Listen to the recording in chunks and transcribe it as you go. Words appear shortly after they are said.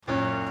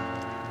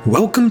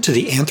Welcome to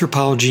the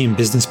Anthropology in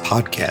Business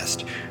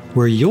podcast,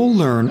 where you'll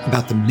learn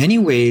about the many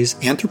ways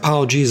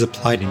anthropology is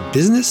applied in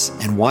business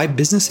and why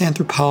business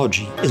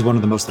anthropology is one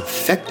of the most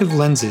effective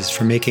lenses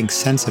for making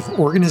sense of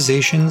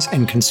organizations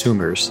and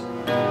consumers.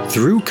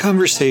 Through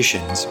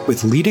conversations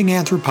with leading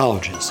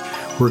anthropologists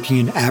working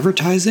in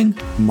advertising,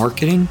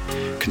 marketing,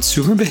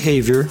 consumer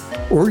behavior,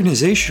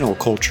 organizational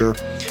culture,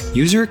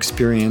 user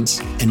experience,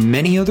 and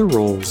many other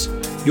roles,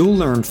 you'll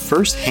learn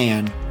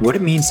firsthand what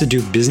it means to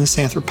do business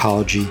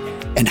anthropology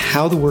and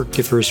how the work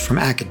differs from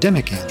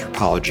academic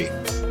anthropology.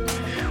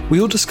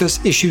 We will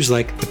discuss issues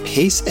like the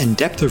pace and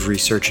depth of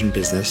research in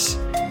business,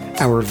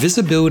 our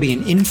visibility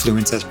and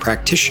influence as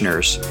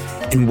practitioners,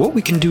 and what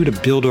we can do to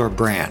build our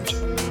brand.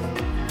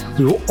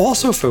 We will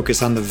also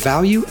focus on the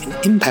value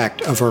and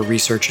impact of our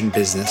research in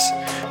business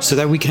so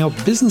that we can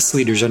help business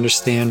leaders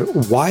understand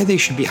why they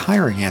should be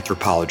hiring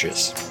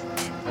anthropologists.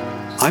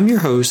 I'm your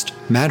host,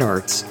 Matt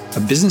Artz, a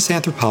business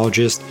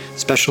anthropologist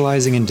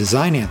specializing in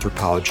design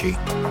anthropology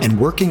and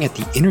working at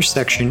the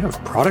intersection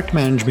of product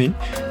management,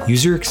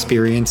 user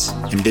experience,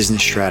 and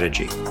business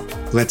strategy.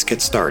 Let's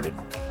get started.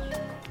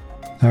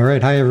 All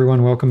right. Hi,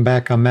 everyone. Welcome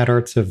back. I'm Matt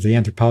Artz of the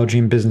Anthropology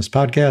in Business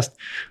podcast.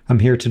 I'm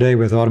here today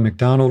with Autumn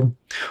McDonald.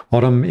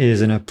 Autumn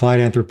is an applied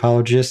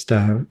anthropologist,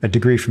 a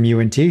degree from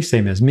UNT,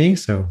 same as me.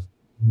 So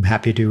I'm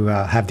happy to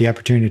have the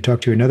opportunity to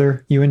talk to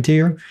another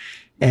UNTer.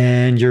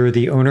 And you're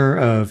the owner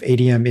of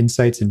ADM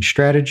Insights and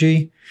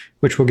Strategy,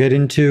 which we'll get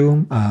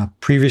into.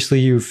 Previously,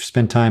 you've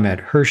spent time at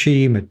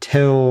Hershey,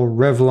 Mattel,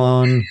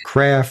 Revlon,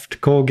 Kraft,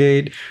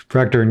 Colgate,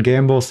 Procter &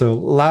 Gamble. So a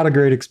lot of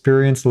great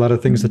experience, a lot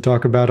of things to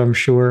talk about, I'm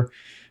sure.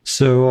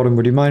 So Autumn,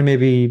 would you mind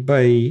maybe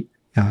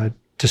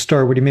to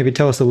start, would you maybe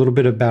tell us a little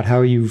bit about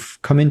how you've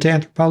come into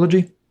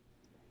anthropology?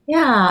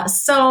 Yeah.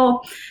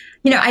 So,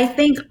 I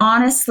think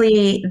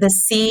honestly, the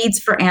seeds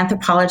for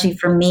anthropology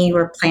for me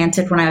were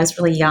planted when I was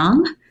really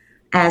young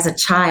as a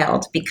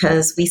child,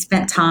 because we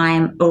spent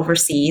time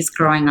overseas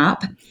growing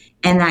up,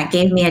 and that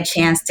gave me a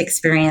chance to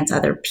experience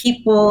other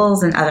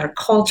peoples and other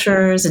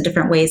cultures and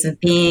different ways of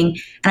being.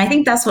 And I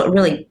think that's what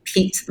really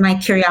piqued my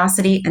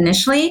curiosity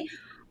initially.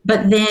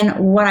 But then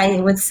what I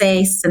would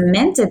say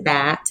cemented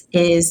that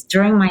is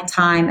during my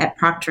time at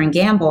Procter &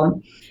 Gamble,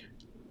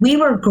 we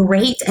were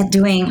great at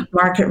doing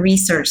market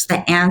research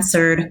that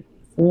answered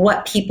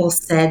what people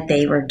said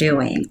they were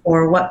doing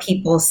or what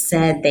people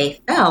said they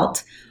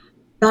felt.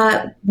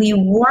 But we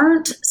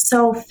weren't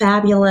so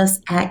fabulous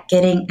at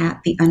getting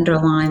at the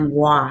underlying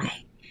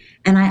why.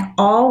 And I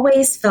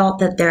always felt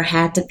that there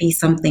had to be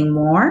something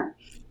more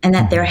and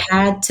that there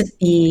had to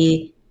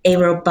be a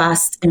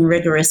robust and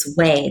rigorous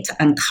way to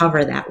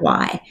uncover that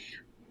why.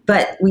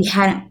 But we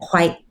hadn't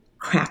quite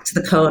cracked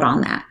the code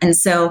on that. And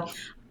so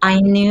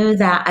I knew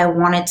that I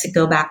wanted to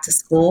go back to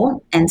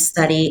school and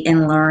study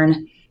and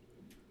learn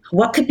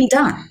what could be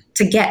done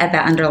to get at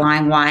that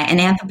underlying why. And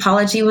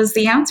anthropology was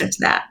the answer to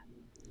that.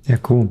 Yeah,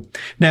 cool.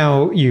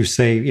 Now you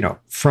say,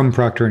 from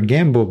Procter &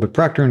 Gamble, but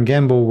Procter &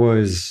 Gamble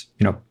was,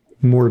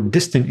 more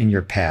distant in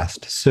your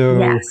past. So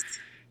yes.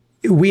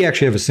 We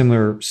actually have a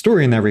similar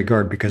story in that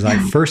regard, because I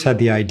first had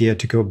the idea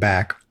to go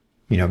back,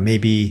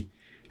 maybe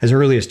as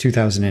early as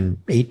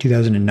 2008,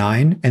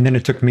 2009. And then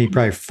it took me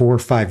probably 4 or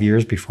 5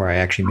 years before I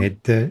actually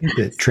made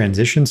the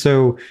transition.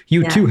 So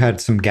you too had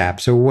some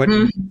gaps. So what,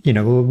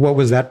 what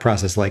was that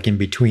process like in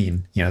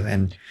between,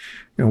 and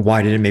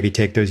why did it maybe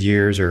take those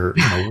years, or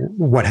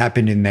what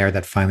happened in there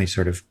that finally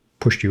sort of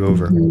pushed you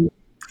over? Mm-hmm.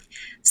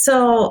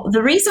 So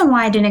the reason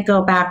why I didn't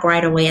go back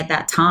right away at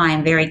that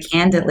time, very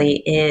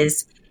candidly,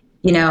 is,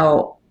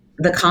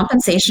 the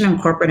compensation in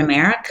corporate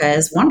America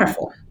is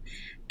wonderful.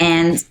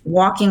 And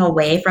walking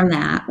away from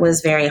that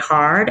was very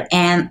hard.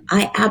 And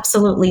I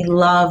absolutely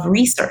love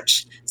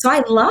research. So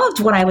I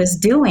loved what I was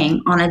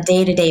doing on a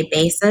day-to-day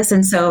basis.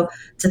 And so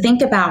to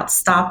think about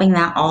stopping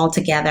that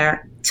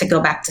altogether to go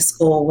back to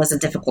school was a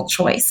difficult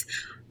choice.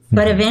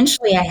 But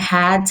eventually I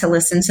had to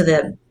listen to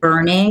the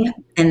burning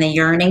and the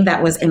yearning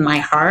that was in my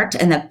heart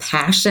and the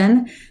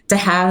passion to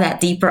have that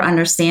deeper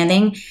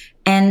understanding.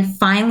 And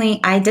finally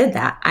I did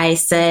that. I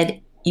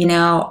said,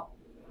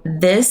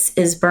 this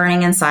is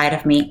burning inside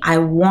of me. I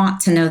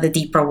want to know the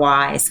deeper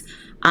whys.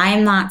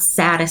 I'm not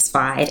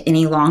satisfied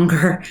any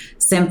longer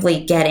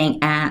simply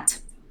getting at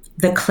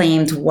the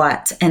claimed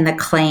what and the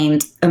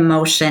claimed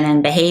emotion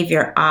and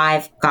behavior.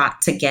 I've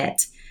got to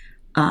get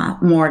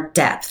more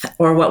depth,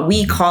 or what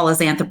we call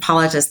as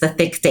anthropologists, the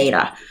thick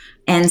data.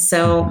 And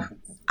so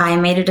I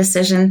made a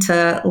decision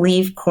to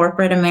leave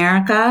corporate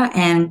America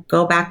and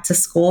go back to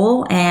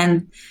school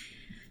and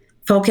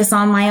focus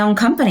on my own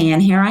company.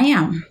 And here I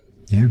am.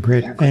 Yeah,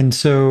 great. And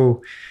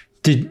so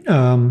did,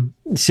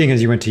 seeing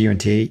as you went to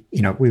UNT,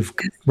 we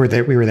were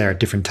there at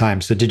different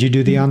times. So did you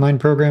do the online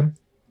program?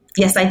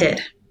 Yes, I did.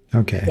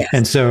 Okay. Yes.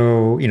 And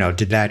so,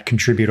 did that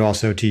contribute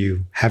also to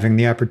you having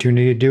the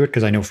opportunity to do it?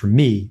 Because I know for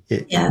me,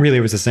 it really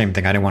was the same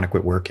thing. I didn't want to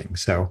quit working.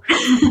 So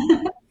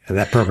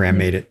that program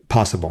made it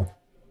possible.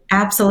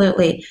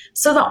 Absolutely.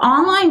 So the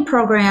online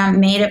program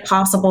made it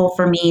possible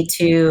for me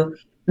to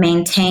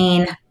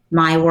maintain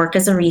my work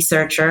as a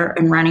researcher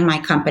and running my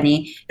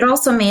company, it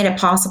also made it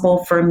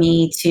possible for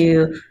me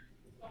to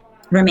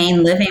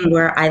remain living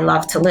where I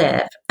love to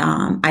live.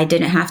 I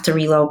didn't have to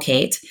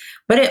relocate,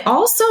 but it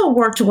also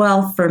worked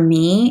well for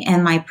me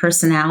and my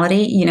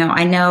personality.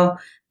 I know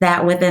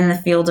that within the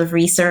field of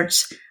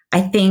research,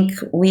 I think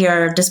we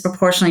are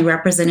disproportionately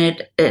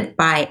represented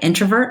by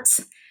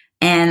introverts,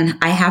 and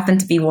I happen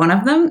to be one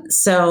of them.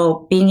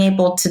 So being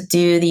able to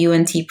do the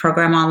UNT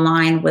program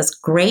online was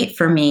great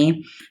for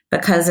me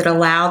because it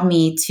allowed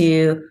me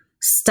to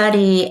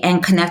study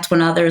and connect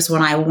with others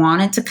when I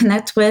wanted to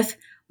connect with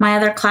my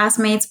other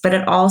classmates, but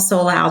it also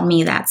allowed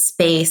me that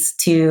space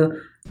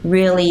to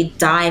really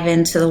dive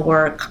into the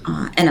work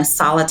in a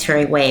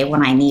solitary way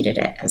when I needed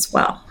it as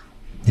well.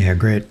 Yeah,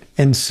 great.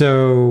 And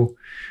so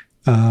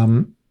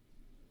tell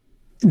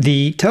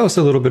us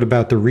a little bit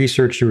about the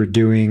research you were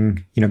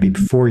doing,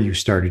 before you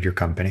started your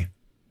company.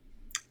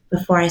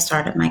 Before I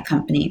started my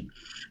company.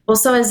 Well,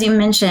 so as you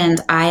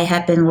mentioned, I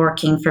had been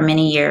working for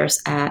many years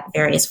at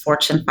various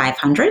Fortune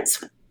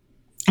 500s.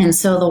 And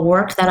so the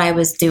work that I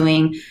was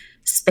doing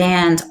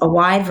spanned a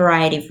wide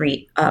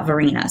variety of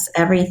arenas,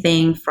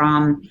 everything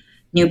from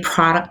new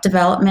product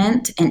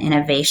development and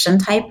innovation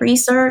type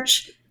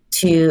research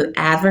to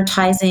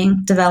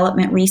advertising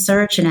development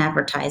research and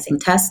advertising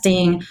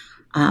testing,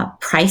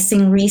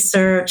 pricing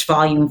research,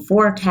 volume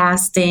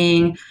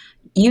forecasting,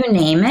 you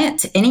name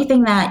it.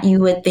 Anything that you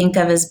would think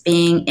of as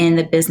being in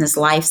the business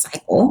life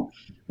cycle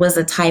was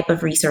the type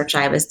of research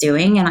I was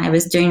doing. And I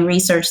was doing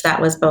research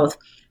that was both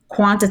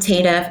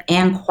quantitative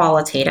and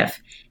qualitative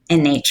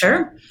in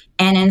nature.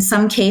 And in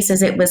some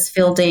cases, it was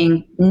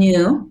fielding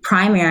new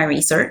primary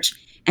research.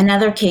 In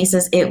other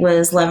cases, it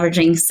was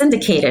leveraging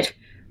syndicated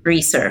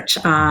research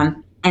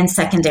and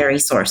secondary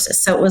sources.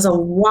 So it was a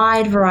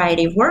wide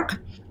variety of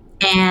work.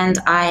 And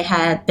I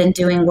had been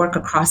doing work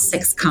across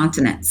 6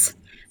 continents.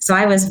 So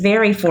I was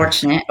very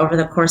fortunate over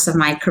the course of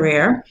my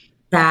career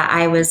that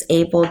I was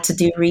able to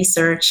do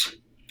research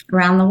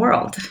around the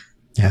world.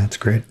 Yeah, that's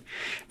great.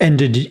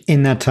 And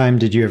in that time,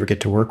 did you ever get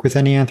to work with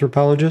any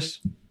anthropologists?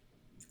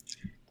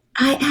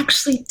 I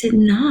actually did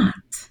not.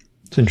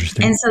 It's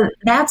interesting. And so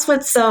that's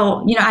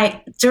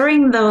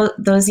during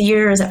those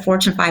years at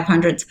Fortune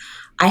 500s,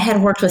 I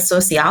had worked with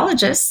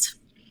sociologists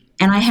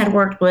and I had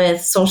worked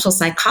with social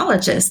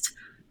psychologists,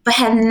 but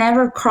had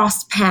never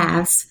crossed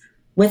paths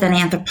with an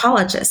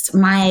anthropologist.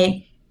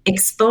 My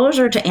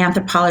exposure to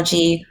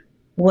anthropology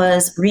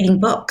was reading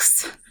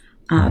books,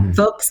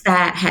 books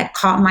that had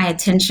caught my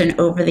attention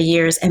over the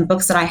years and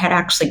books that I had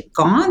actually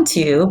gone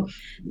to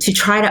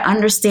try to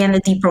understand the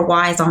deeper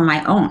whys on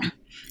my own.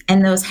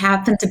 And those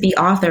happened to be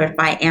authored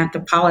by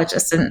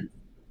anthropologists, and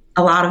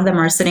a lot of them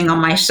are sitting on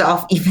my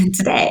shelf even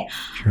today.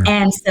 Sure.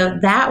 And so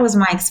that was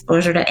my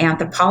exposure to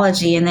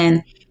anthropology. And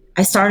then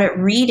I started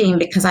reading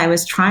because I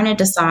was trying to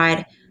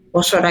decide,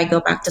 well, should I go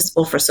back to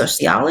school for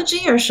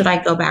sociology or should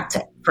I go back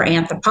for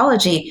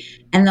anthropology?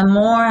 And the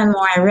more and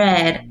more I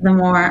read, the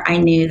more I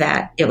knew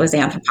that it was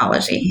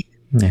anthropology.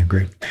 Yeah,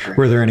 great.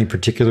 Were there any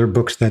particular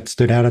books that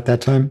stood out at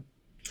that time?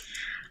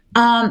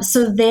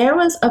 So there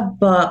was a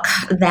book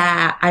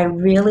that I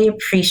really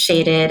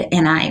appreciated,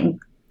 and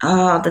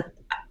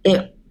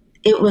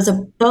it was a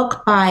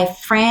book by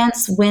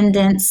Frantz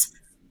Wendens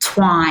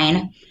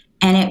Twine,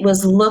 and it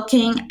was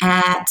looking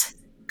at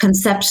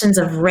conceptions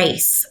of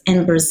race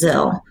in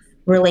Brazil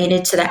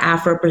related to the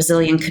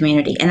Afro-Brazilian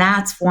community. And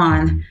that's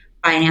one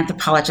by an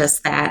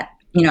anthropologist that,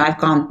 I've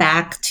gone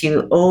back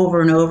to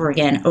over and over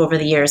again over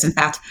the years. In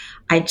fact,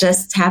 I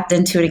just tapped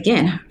into it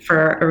again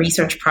for a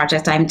research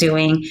project I'm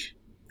doing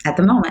at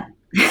the moment.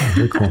 Oh,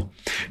 very cool.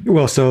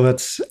 Well, so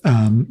let's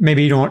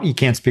maybe you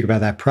can't speak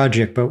about that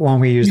project, but why don't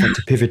we use that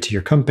to pivot to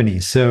your company?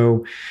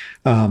 So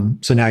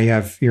now you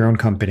have your own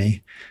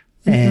company,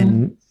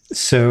 and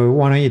so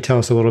why don't you tell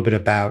us a little bit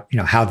about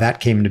how that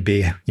came to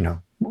be,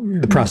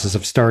 the process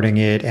of starting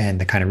it and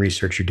the kind of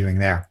research you're doing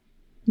there.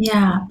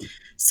 Yeah.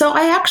 So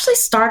I actually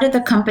started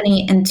the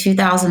company in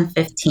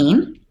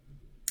 2015,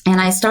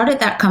 and I started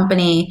that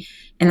company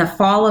in the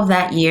fall of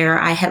that year.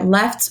 I had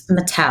left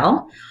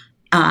Mattel.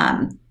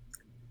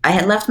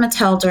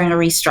 During a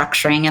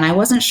restructuring, and I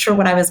wasn't sure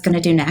what I was going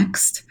to do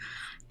next.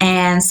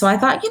 And so I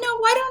thought,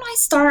 why don't I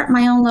start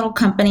my own little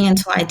company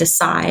until I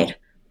decide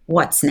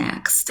what's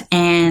next?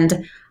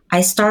 And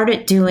I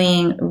started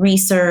doing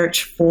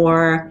research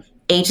for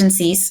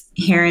agencies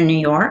here in New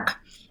York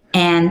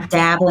and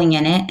dabbling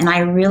in it, and I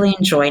really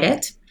enjoyed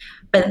it.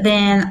 But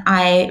then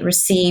I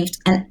received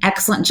an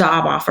excellent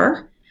job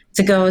offer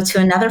to go to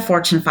another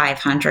Fortune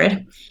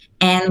 500.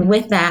 And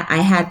with that, I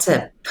had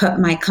to put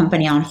my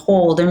company on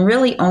hold and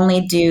really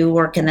only do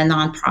work in the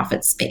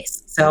nonprofit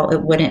space. So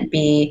it wouldn't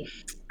be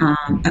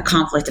a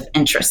conflict of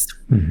interest.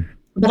 Mm-hmm.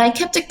 But I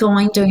kept it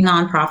going, doing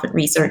nonprofit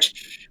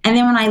research. And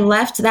then when I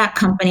left that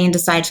company and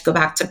decided to go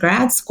back to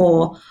grad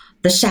school,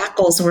 the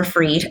shackles were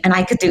freed and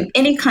I could do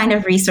any kind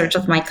of research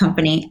with my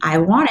company I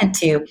wanted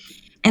to.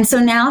 And so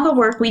now the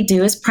work we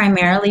do is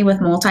primarily with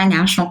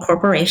multinational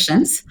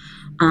corporations.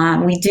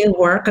 We do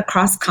work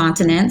across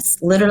continents.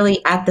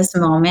 Literally at this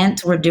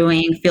moment, we're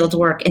doing field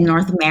work in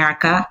North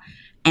America,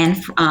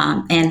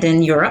 and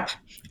in Europe.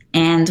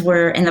 And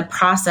we're in the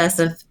process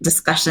of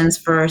discussions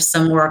for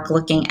some work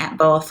looking at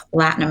both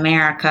Latin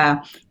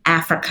America,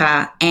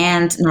 Africa,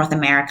 and North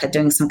America,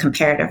 doing some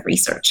comparative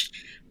research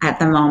at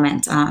the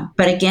moment.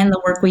 But again,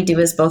 the work we do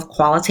is both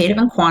qualitative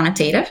and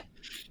quantitative.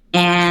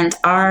 And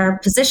our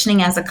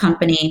positioning as a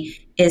company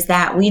is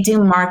that we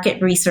do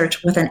market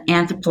research with an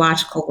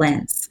anthropological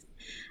lens.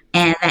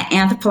 And that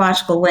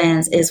anthropological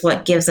lens is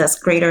what gives us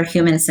greater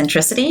human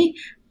centricity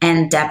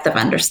and depth of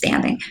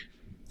understanding.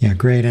 Yeah,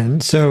 great.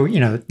 And so,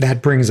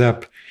 that brings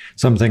up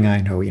something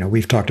I know,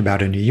 we've talked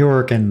about in New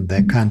York, and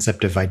the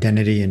concept of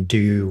identity. And do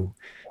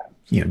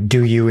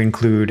you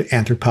include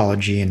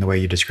anthropology in the way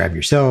you describe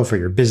yourself or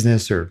your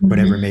business or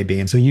whatever it may be?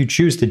 And so you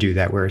choose to do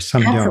that, whereas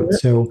some don't.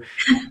 So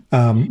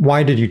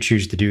why did you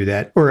choose to do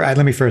that? Or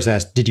let me first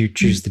ask, did you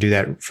choose to do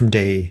that from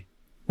day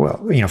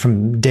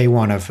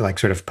one of like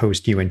sort of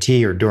post UNT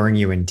or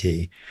during UNT?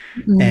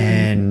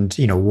 And,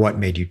 what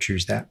made you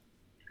choose that?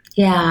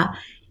 Yeah,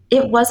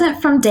 it wasn't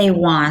from day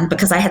one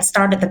because I had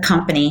started the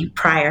company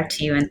prior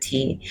to UNT.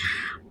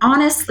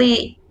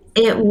 Honestly,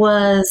 it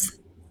was...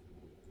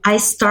 I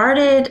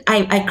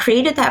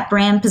created that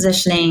brand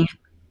positioning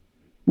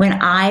when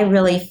I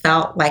really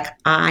felt like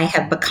I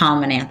had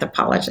become an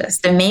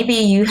anthropologist. And maybe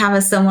you have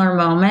a similar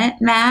moment,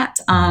 Matt,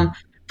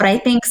 but I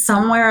think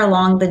somewhere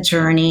along the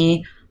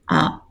journey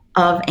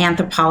of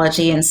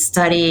anthropology and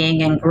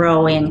studying and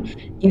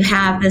growing, you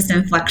have this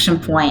inflection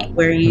point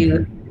where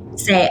you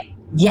say,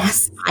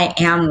 yes, I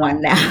am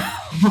one now.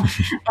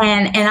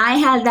 and I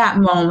had that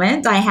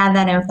moment, I had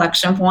that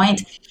inflection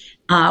point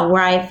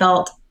where I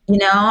felt,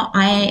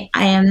 I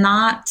am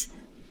not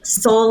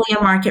solely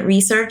a market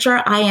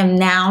researcher. I am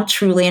now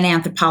truly an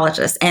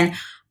anthropologist. And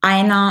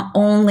I not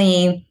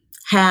only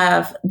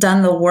have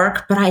done the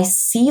work, but I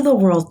see the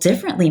world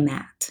differently,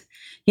 Matt.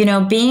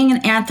 Being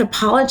an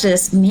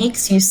anthropologist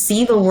makes you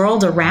see the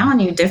world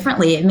around you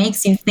differently. It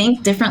makes you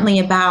think differently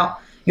about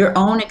your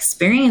own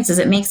experiences.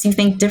 It makes you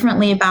think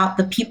differently about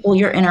the people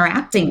you're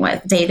interacting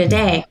with day to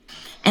day.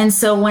 And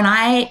so when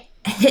I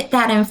hit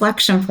that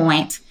inflection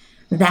point,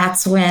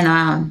 that's when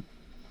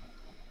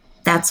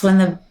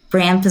the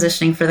brand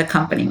positioning for the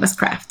company was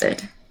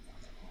crafted.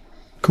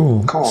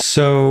 Cool.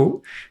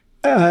 So,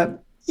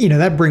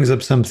 that brings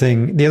up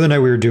something. The other night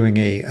we were doing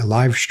a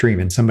live stream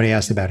and somebody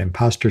asked about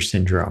imposter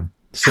syndrome.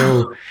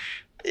 So,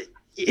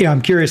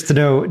 I'm curious to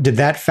know, did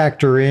that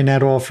factor in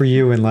at all for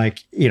you? And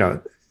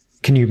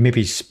can you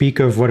maybe speak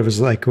of what it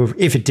was like,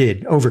 if it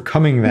did,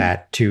 overcoming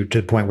that to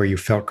the point where you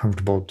felt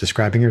comfortable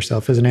describing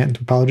yourself as an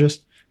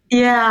anthropologist?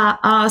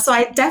 Yeah. So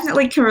I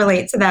definitely can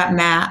relate to that,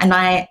 Matt. And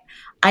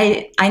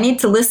I need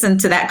to listen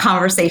to that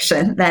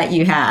conversation that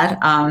you had.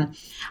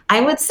 I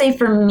would say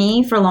for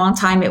me, for a long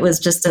time, it was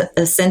just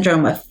a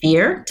syndrome of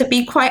fear, to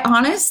be quite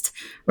honest,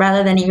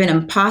 rather than even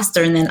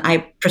imposter. And then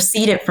I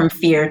proceeded from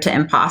fear to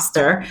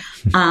imposter.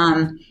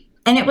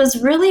 And it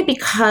was really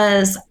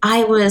because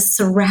I was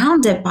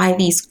surrounded by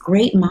these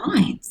great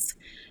minds,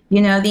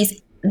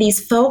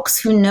 these folks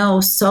who know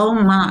so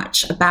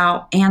much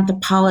about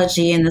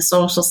anthropology and the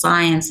social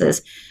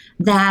sciences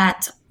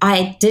that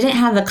I didn't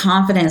have the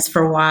confidence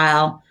for a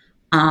while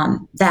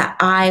that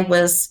I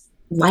was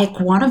like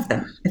one of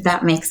them, if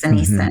that makes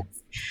any sense.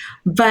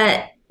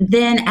 But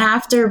then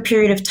after a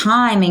period of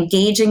time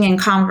engaging in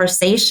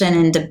conversation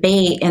and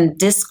debate and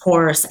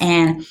discourse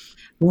and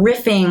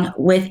riffing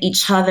with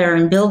each other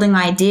and building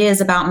ideas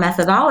about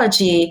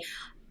methodology,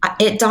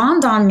 it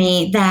dawned on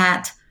me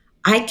that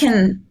I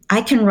can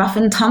rough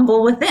and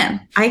tumble with them.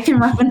 I can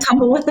rough and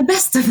tumble with the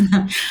best of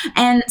them.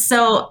 And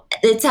so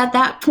it's at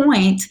that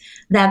point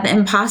that the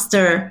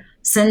imposter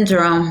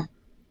syndrome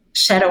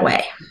shed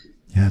away.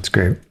 Yeah, that's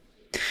great.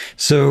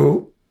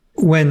 So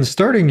when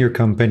starting your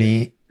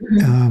company,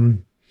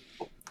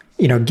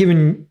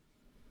 given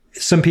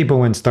some people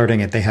when starting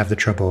it, they have the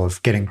trouble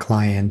of getting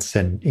clients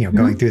and,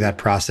 going through that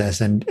process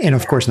and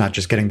of course, not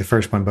just getting the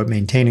first one, but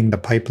maintaining the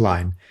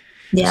pipeline.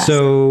 Yes.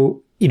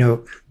 So,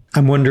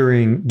 I'm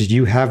wondering, did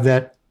you have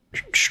that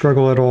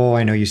struggle at all?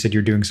 I know you said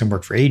you're doing some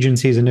work for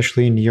agencies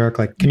initially in New York.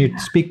 Can you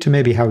speak to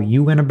maybe how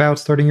you went about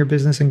starting your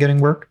business and getting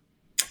work?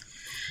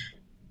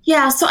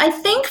 Yeah. So I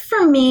think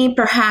for me,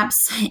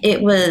 perhaps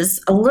it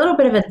was a little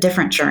bit of a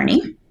different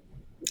journey.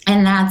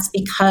 And that's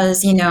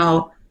because,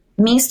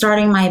 me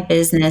starting my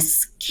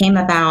business came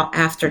about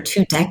after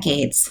 2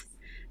 decades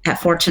at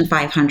Fortune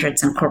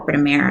 500s in corporate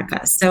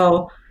America.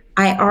 So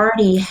I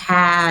already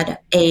had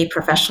a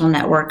professional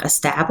network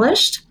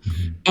established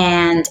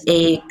and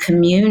a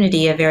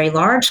community, a very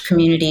large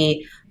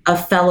community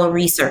of fellow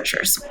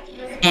researchers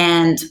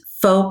and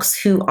folks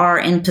who are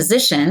in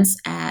positions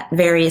at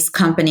various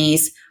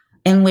companies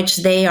in which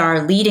they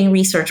are leading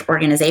research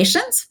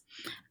organizations.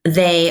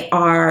 They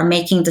are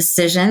making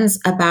decisions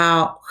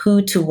about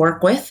who to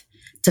work with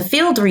to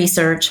field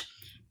research,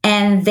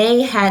 and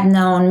they had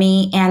known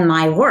me and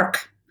my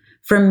work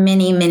for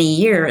many, many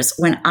years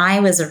when I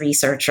was a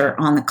researcher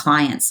on the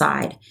client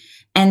side.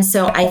 And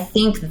so I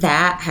think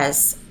that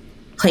has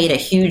played a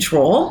huge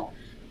role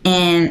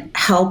in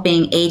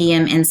helping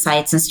ADM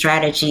Insights and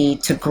Strategy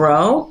to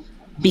grow,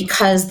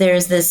 because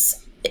there's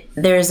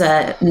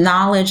a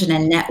knowledge and a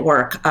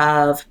network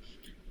of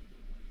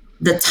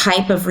the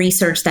type of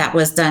research that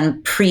was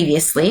done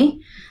previously,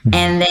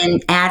 and then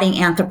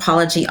adding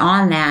anthropology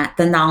on that,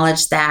 the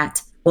knowledge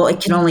that, well,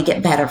 it can only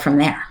get better from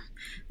there,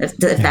 if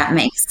that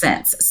makes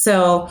sense.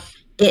 So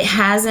it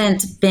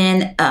hasn't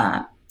been,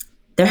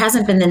 there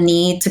hasn't been the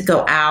need to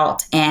go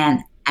out and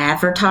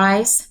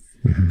advertise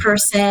per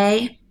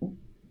se.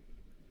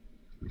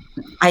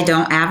 I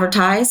don't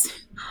advertise.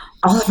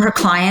 All of our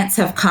clients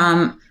have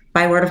come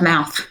by word of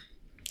mouth.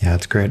 Yeah,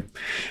 that's great.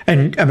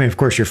 And I mean, of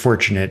course, you're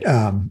fortunate.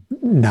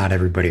 Not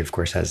everybody, of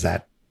course, has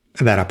that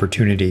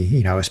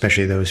opportunity,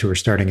 especially those who are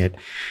starting it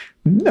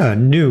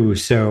new.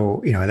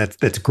 So,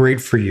 that's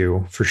great for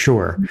you, for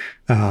sure.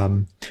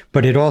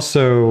 But it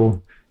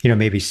also,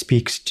 maybe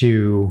speaks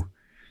to,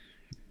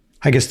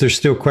 I guess there's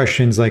still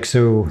questions like,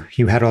 so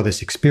you had all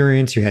this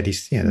experience, you had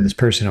these, this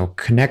personal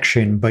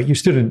connection, but you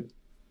still didn't,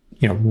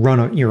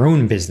 run your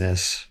own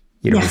business,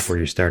 Yes. before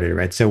you started,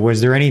 right? So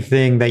was there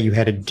anything that you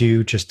had to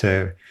do just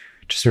to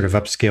sort of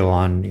upskill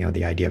on,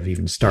 the idea of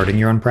even starting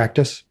your own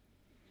practice?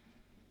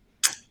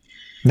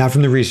 Not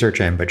from the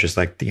research end, but just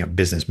like,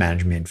 business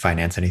management,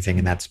 finance, anything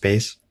in that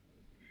space?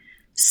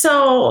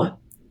 So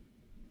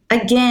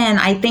again,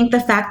 I think the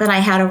fact that I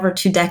had over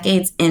 2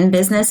 decades in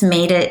business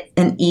made it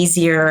an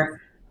easier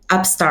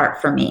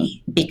upstart for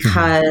me,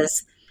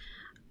 because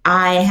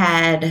I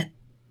had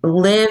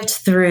lived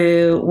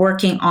through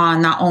working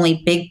on not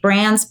only big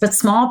brands, but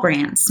small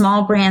brands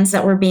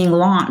that were being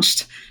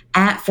launched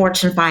at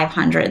Fortune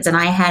 500s. And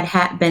I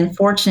had been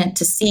fortunate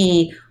to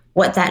see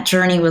what that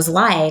journey was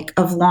like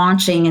of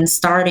launching and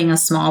starting a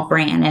small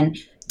brand and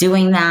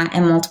doing that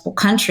in multiple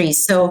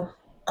countries. So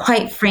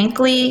quite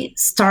frankly,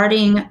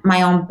 starting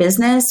my own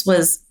business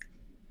was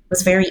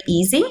very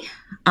easy.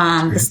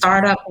 The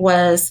startup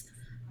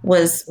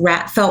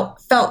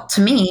felt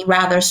to me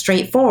rather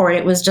straightforward.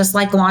 It was just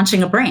like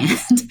launching a brand,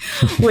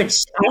 which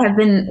I have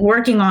been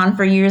working on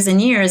for years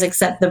and years,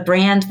 except the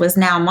brand was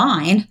now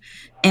mine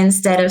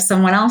instead of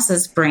someone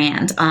else's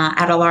brand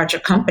at a larger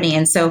company.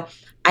 And so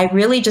I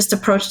really just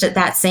approached it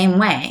that same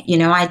way.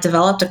 I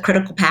developed a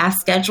critical path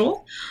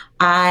schedule.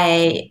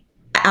 I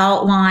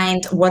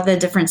outlined what the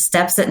different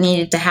steps that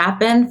needed to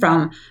happen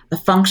from a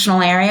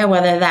functional area,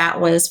 whether that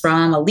was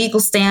from a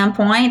legal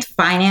standpoint,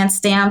 finance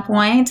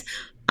standpoint,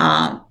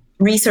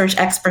 research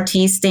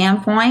expertise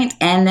standpoint,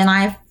 and then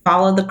I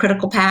followed the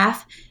critical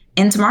path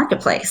into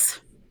marketplace.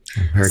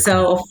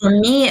 So for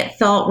me, it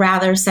felt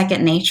rather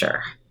second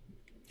nature.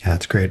 Yeah,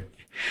 that's great.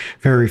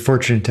 Very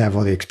fortunate to have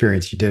all the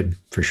experience you did,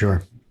 for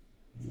sure.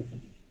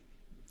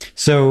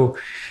 So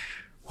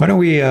why don't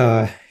we,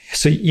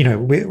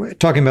 we're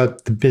talking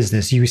about the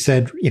business. You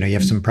said, you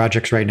have some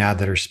projects right now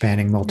that are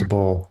spanning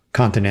multiple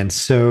continents.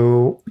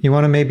 So you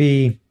want to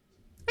maybe,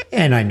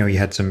 and I know you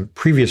had some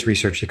previous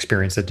research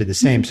experience that did the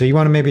same. So you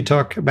want to maybe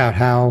talk about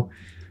how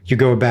you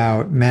go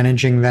about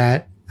managing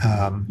that,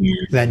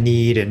 that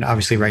need. And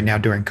obviously right now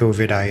during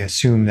COVID, I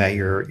assume that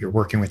you're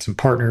working with some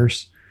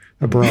partners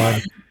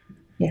abroad.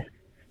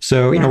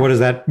 So, what does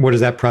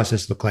that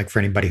process look like for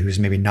anybody who's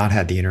maybe not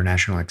had the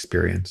international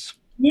experience?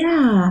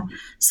 Yeah.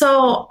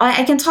 So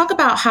I can talk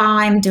about how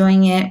I'm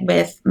doing it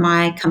with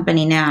my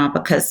company now,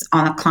 because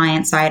on the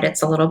client side,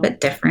 it's a little bit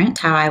different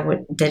how I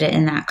did it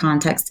in that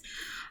context.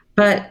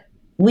 But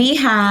we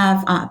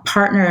have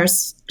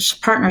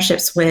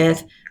partnerships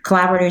with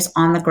collaborators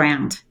on the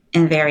ground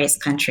in various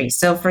countries.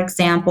 So, for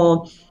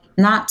example,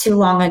 not too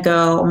long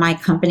ago, my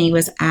company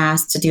was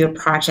asked to do a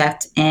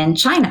project in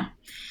China.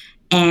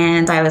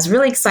 And I was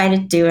really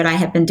excited to do it. I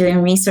have been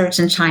doing research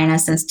in China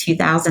since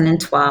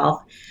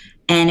 2012,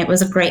 and it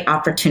was a great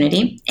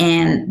opportunity.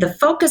 And the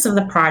focus of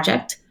the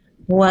project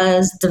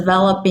was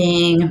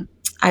developing,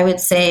 I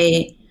would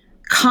say,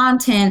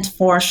 content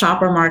for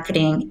shopper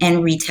marketing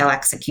and retail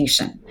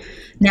execution.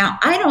 Now,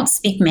 I don't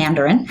speak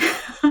Mandarin,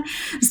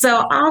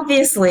 so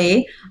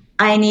obviously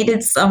I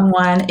needed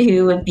someone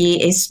who would be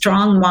a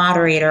strong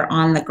moderator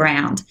on the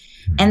ground.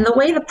 And the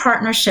way the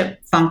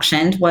partnership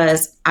functioned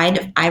was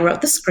I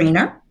wrote the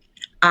screener,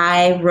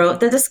 I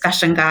wrote the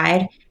discussion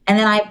guide, and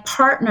then I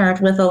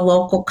partnered with a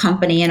local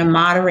company and a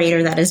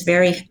moderator that is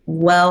very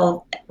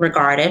well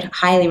regarded,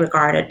 highly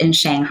regarded in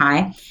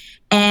Shanghai.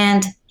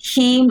 And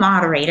he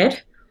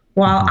moderated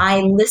while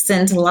I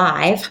listened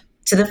live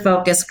to the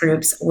focus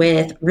groups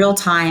with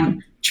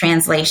real-time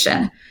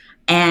translation.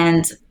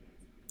 And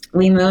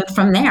we moved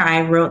from there.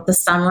 I wrote the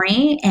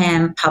summary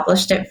and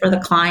published it for the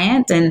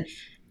client, and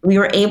we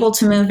were able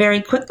to move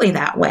very quickly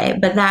that way.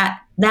 But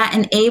that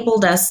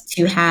enabled us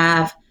to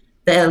have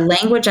the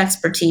language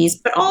expertise,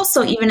 but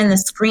also even in the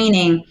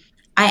screening,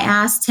 I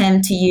asked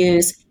him to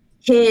use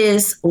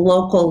his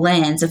local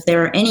lens. If there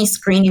were any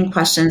screening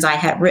questions I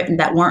had written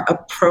that weren't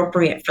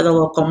appropriate for the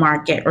local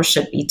market or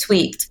should be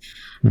tweaked,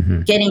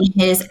 getting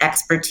his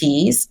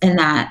expertise in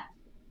that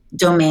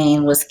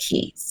domain was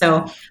key.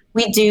 So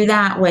we do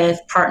that with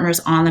partners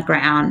on the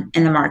ground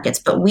in the markets,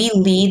 but we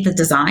lead the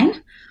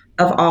design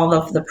of all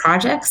of the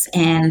projects,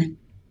 and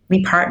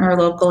We partner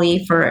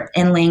locally for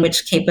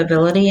in-language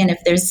capability. And if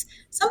there's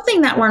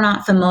something that we're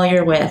not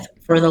familiar with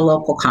for the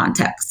local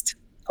context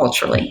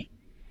culturally.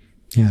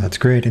 Yeah, that's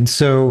great. And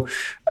so,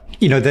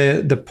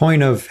 the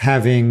point of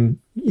having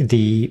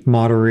the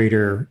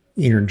moderator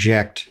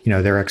interject,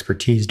 their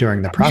expertise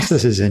during the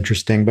process is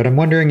interesting, but I'm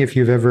wondering if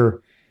you've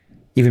ever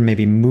even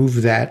maybe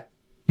moved that,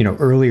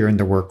 earlier in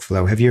the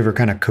workflow. Have you ever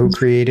kind of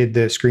co-created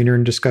the screener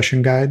and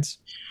discussion guides?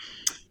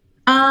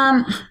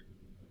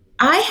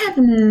 I have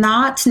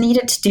not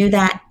needed to do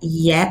that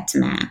yet,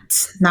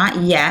 Matt.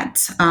 Not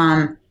yet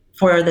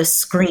for the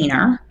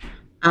screener.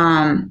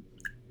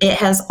 It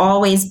has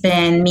always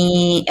been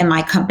me and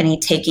my company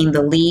taking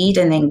the lead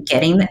and then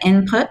getting the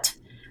input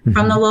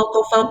from the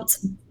local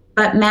folks.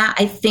 But Matt,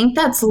 I think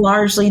that's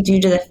largely due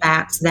to the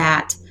fact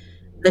that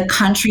the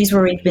countries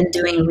where we've been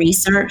doing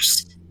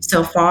research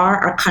so far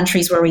are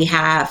countries where we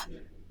have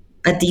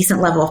a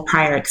decent level of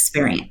prior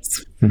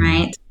experience,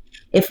 right?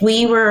 If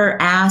we were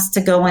asked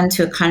to go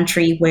into a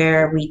country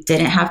where we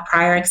didn't have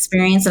prior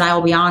experience, and I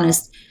will be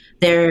honest,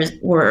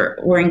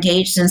 we're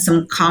engaged in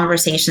some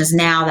conversations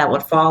now that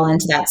would fall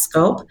into that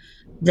scope,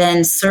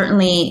 then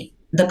certainly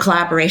the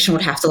collaboration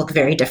would have to look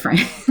very different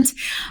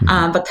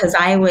because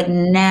I would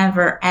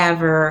never,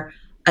 ever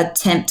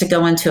attempt to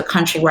go into a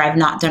country where I've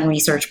not done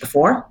research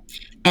before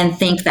and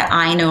think that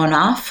I know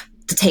enough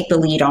to take the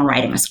lead on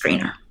writing a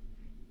screener.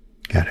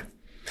 Got it.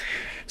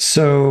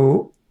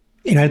 So,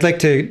 I'd like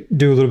to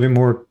do a little bit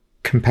more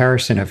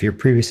comparison of your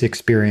previous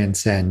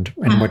experience and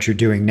what you're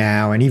doing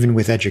now, and even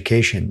with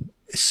education.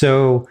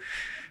 So,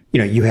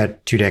 you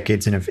had 2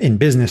 decades in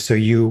business, so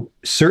you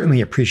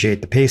certainly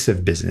appreciate the pace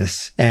of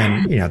business.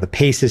 And, the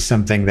pace is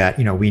something that,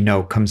 we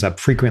know comes up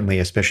frequently,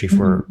 especially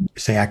for,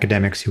 say,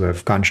 academics who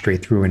have gone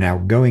straight through and now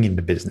going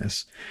into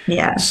business.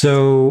 Yeah.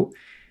 So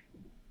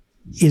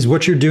is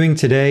what you're doing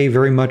today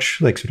very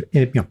much like,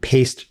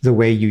 paced the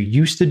way you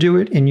used to do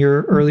it in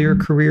your earlier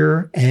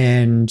career?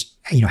 And,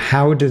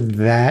 how does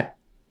that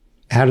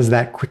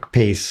quick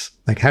pace,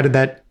 how did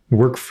that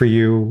work for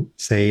you,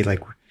 say,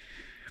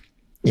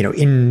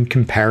 in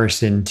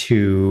comparison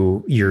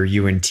to your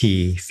UNT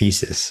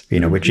thesis,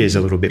 which is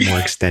a little bit more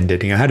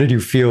extended? How did you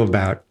feel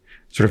about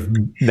sort of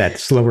that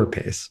slower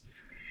pace?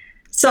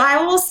 So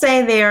I will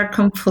say they are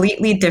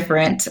completely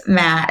different,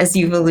 Matt, as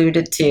you've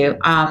alluded to.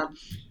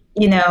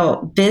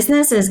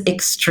 Business is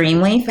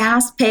extremely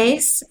fast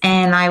paced.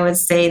 And I would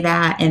say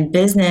that in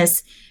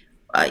business,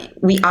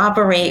 we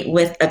operate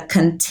with a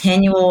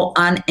continual,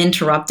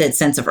 uninterrupted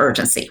sense of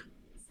urgency.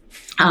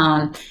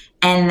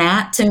 And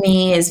that to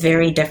me is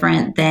very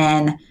different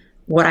than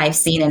what I've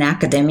seen in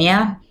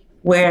academia,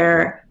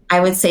 where I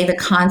would say the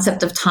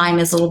concept of time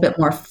is a little bit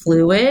more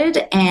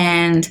fluid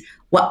and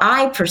what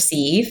I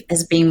perceive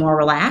as being more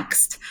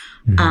relaxed.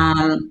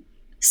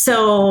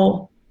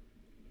 So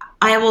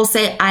I will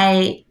say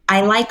I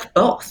like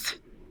both.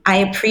 I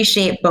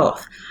appreciate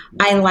both.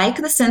 I like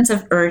the sense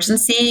of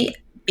urgency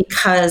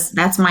because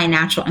that's my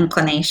natural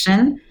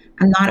inclination.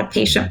 I'm not a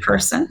patient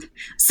person.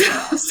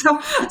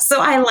 So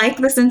I like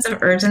the sense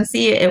of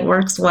urgency. It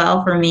works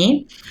well for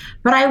me.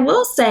 But I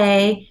will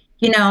say,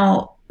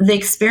 the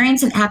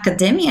experience in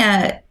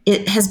academia,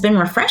 it has been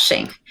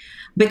refreshing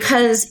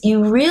because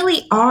you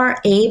really are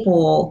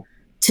able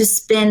to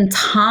spend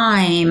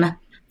time.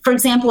 For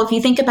example, if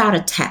you think about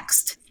a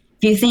text,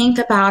 if you think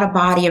about a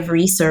body of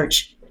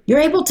research, you're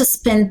able to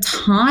spend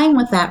time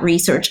with that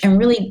research and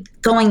really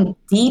going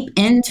deep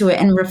into it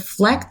and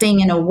reflecting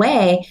in a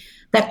way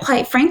that,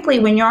 quite frankly,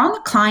 when you're on the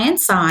client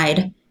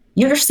side,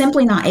 you're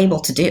simply not able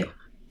to do.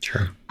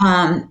 Sure.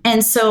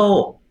 And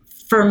so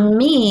for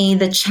me,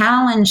 the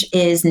challenge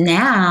is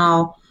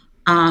now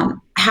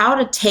how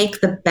to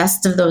take the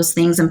best of those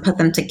things and put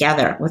them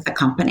together with the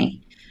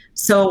company.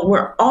 So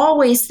we're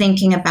always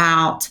thinking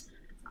about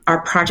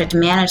our project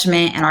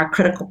management and our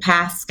critical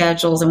path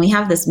schedules. And we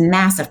have this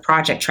massive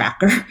project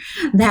tracker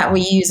that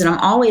we use. And I'm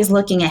always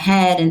looking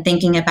ahead and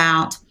thinking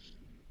about,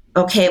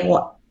 okay,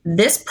 well,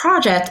 this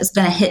project is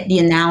going to hit the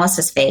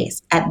analysis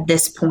phase at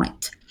this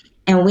point.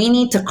 And we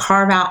need to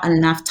carve out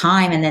enough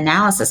time in the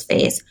analysis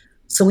phase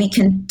so we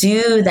can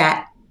do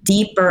that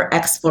deeper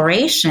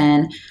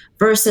exploration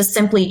versus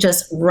simply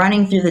just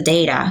running through the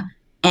data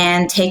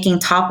and taking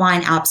top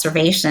line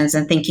observations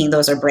and thinking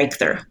those are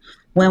breakthrough.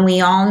 When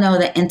we all know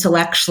that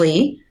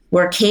intellectually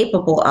we're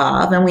capable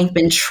of, and we've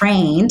been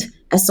trained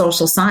as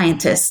social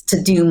scientists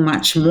to do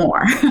much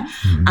more.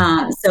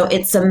 So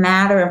it's a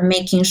matter of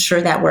making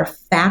sure that we're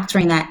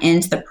factoring that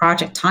into the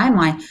project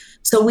timeline.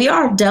 So we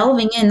are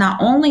delving in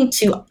not only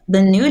to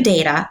the new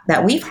data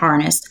that we've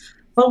harnessed,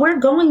 but we're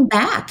going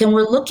back and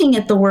we're looking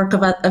at the work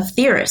of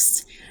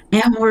theorists.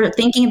 And we're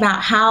thinking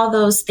about how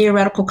those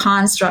theoretical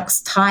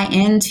constructs tie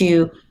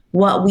into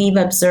what we've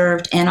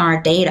observed in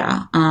our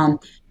data.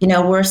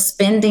 We're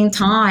spending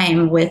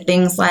time with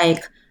things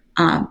like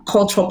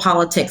cultural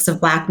politics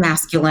of Black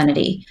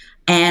masculinity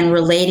and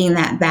relating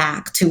that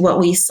back to what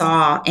we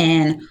saw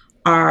in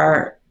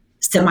our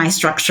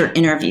semi-structured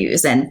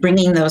interviews and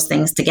bringing those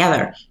things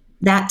together.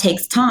 That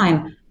takes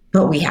time,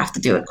 but we have to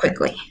do it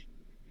quickly.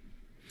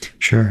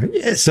 Sure.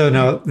 So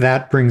now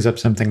that brings up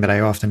something that I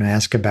often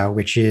ask about,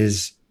 which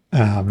is,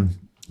 so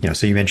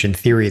you mentioned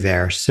theory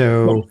there.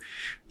 So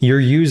you're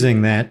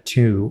using that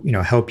to,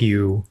 help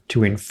you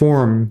to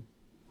inform,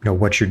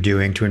 what you're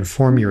doing, to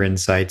inform your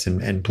insights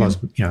and plus,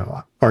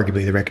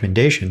 arguably the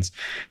recommendations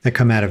that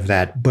come out of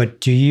that.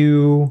 But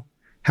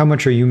how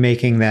much are you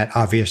making that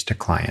obvious to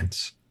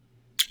clients?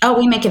 Oh,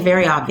 we make it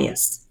very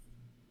obvious.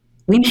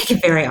 We make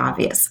it very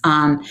obvious.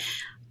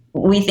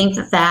 We think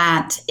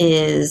that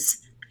is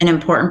an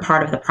important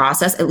part of the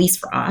process, at least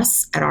for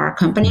us at our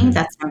company.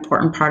 That's an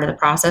important part of the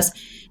process.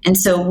 And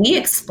so we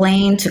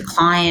explain to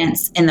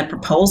clients in the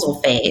proposal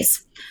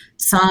phase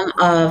some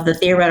of the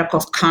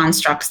theoretical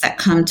constructs that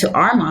come to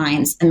our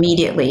minds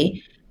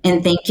immediately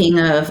in thinking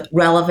of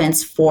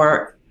relevance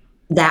for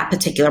that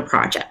particular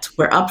project.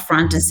 We're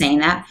upfront in saying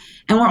that.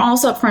 And we're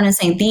also upfront in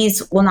saying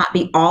these will not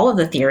be all of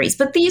the theories,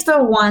 but these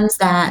are ones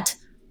that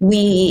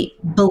we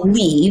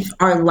believe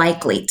are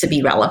likely to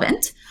be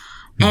relevant.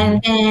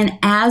 And then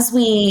as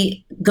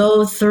we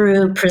go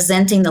through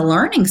presenting the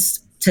learnings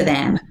to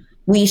them,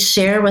 we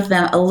share with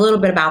them a little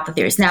bit about the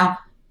theories. Now,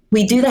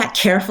 we do that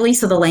carefully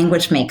so the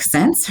language makes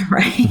sense,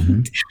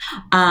 right?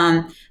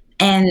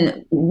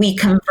 And we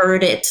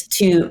convert it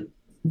to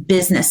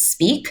business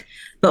speak,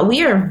 but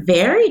we are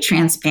very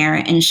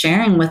transparent in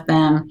sharing with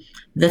them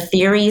the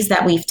theories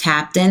that we've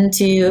tapped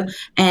into.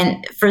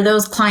 And for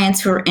those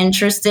clients who are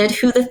interested,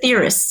 who the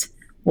theorists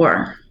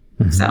were.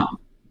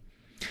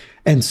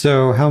 And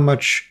so how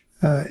much,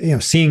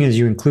 seeing as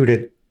you include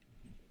it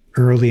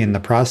early in the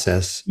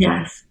process,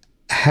 yes,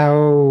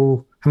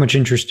 how much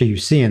interest do you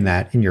see in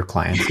that in your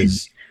clients?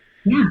 Is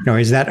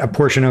that a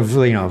portion of,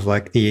 of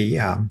like the,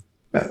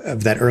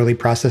 of that early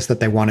process that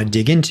they want to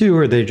dig into,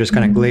 or they just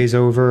kind of glaze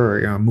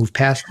over or, move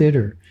past it,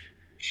 or?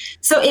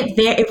 So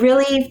it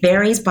really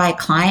varies by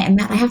client. And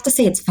Matt, I have to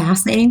say it's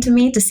fascinating to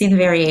me to see the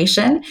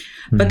variation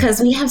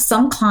because we have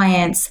some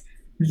clients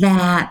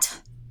that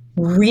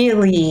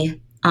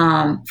really,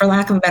 for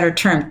lack of a better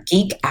term,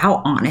 geek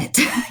out on it.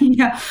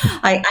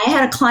 I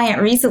had a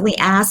client recently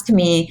ask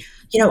me,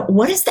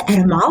 what is the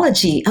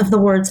etymology of the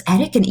words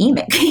etic and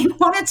emic? He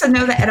wanted to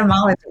know the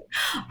etymology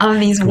of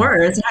these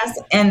words.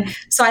 And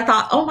so I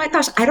thought, oh my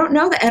gosh, I don't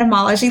know the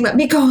etymology. Let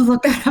me go and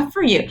look that up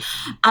for you.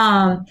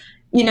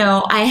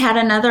 I had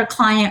another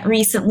client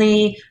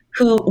recently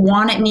who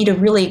wanted me to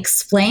really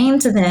explain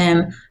to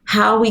them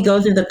how we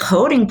go through the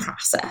coding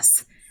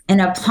process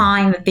and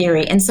applying the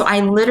theory. And so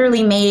I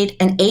literally made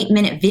an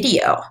 8-minute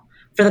video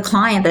for the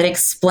client that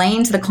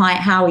explained to the client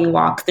how we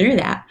walk through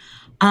that.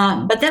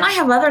 But then I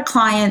have other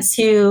clients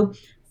who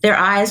their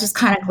eyes just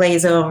kind of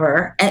glaze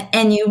over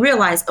and you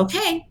realize,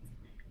 okay,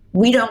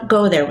 we don't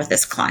go there with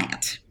this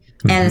client.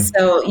 And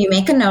so you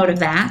make a note of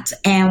that.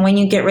 And when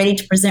you get ready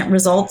to present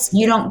results,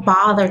 you don't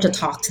bother to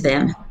talk to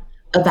them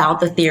about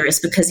the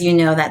theorists because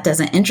that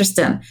doesn't interest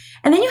them.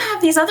 And then you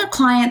have these other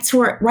clients who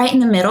are right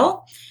in the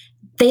middle.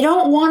 They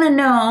don't want to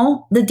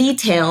know the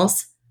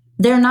details.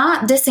 They're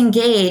not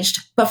disengaged,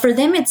 but for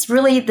them, it's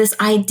really this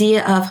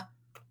idea of,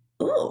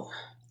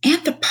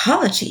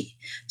 anthropology,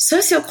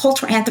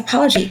 sociocultural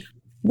anthropology.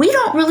 We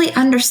don't really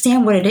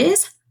understand what it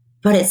is,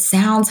 but it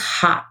sounds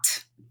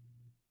hot.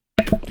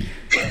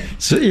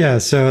 So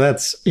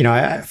that's,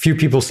 a few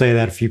people say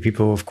that, a few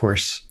people, of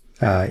course,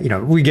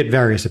 we get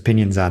various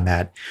opinions on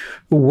that.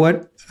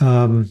 What,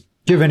 do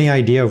you have any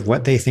idea of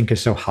what they think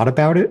is so hot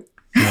about it?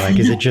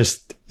 Is it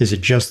just,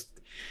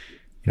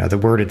 the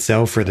word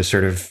itself or the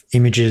sort of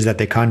images that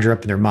they conjure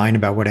up in their mind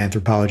about what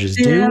anthropologists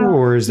do?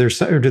 Or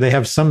or do they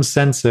have some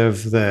sense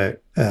of the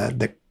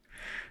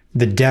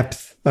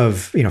depth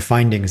of,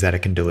 findings that it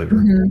can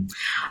deliver?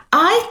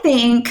 I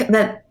think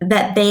that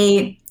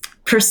they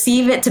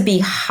perceive it to be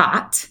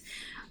hot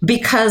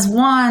because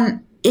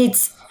one,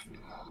 it's,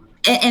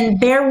 and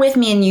bear with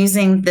me in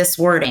using this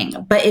wording,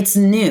 but it's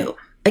new.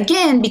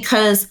 Again,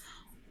 because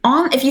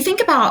if you think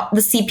about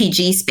the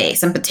CPG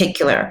space in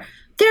particular,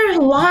 there are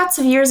lots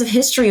of years of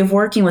history of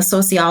working with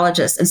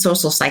sociologists and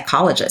social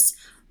psychologists,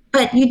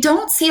 but you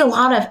don't see a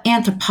lot of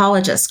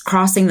anthropologists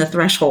crossing the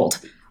threshold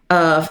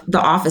of the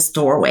office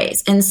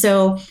doorways. And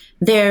so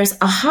there's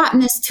a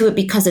hotness to it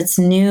because it's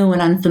new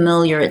and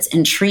unfamiliar, it's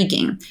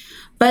intriguing.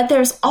 But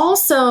there's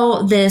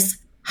also this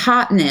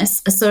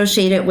hotness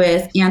associated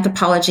with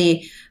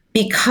anthropology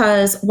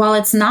because while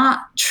it's not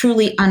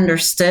truly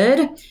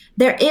understood,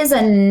 there is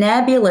a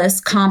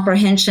nebulous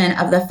comprehension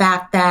of the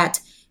fact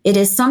that it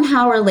is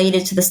somehow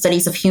related to the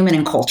studies of human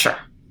and culture.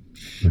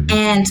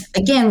 And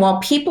again, while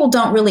people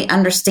don't really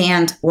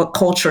understand what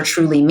culture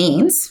truly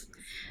means,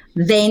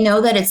 they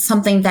know that it's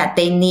something that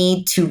they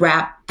need to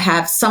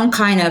have some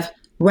kind of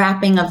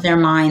wrapping of their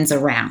minds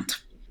around.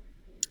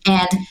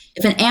 And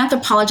if an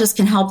anthropologist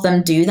can help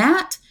them do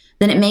that,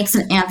 then it makes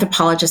an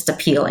anthropologist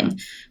appealing.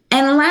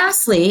 And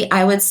lastly,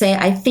 I would say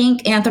I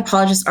think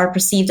anthropologists are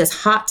perceived as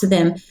hot to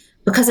them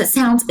because it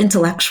sounds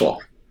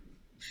intellectual.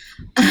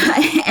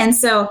 And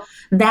so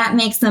that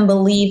makes them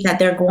believe that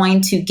they're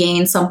going to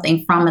gain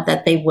something from it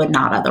that they would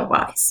not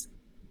otherwise.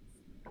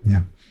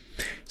 Yeah.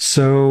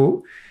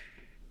 So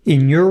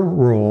in your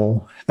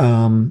role,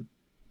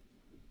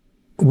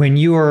 when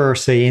you are,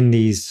 say, in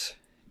these,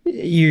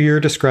 you're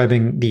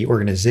describing the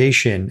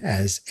organization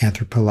as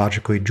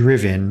anthropologically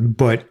driven,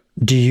 but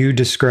do you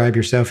describe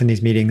yourself in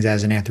these meetings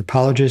as an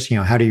anthropologist?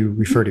 How do you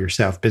refer to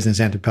yourself? Business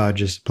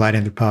anthropologist, applied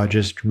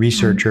anthropologist,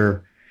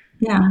 researcher?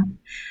 Yeah.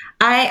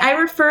 I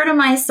refer to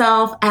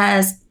myself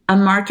as a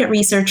market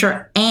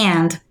researcher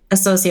and a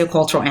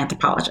sociocultural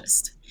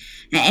anthropologist.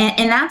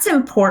 And that's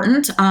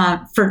important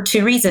for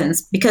two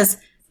reasons, because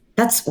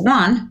that's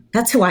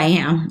who I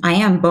am. I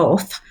am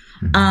both.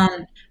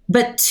 Mm-hmm.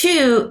 But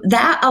two,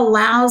 that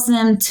allows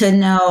them to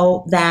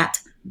know that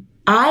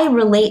I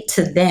relate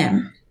to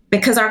them,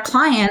 because our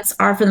clients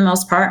are, for the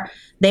most part,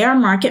 they are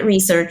market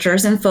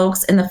researchers and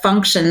folks in the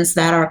functions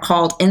that are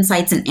called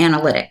insights and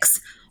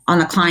analytics on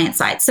the client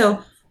side.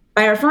 So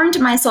by referring to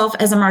myself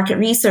as a market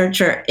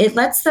researcher, it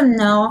lets them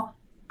know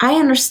I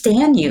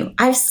understand you.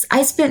 I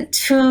spent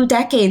 2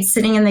 decades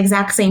sitting in the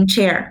exact same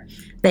chair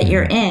that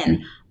you're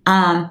in.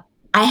 I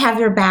have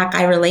your back.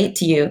 I relate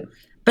to you.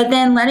 But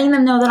then letting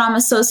them know that I'm a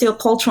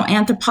sociocultural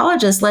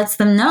anthropologist lets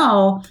them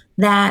know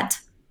that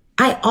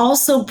I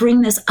also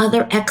bring this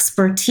other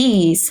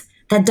expertise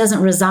that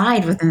doesn't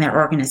reside within their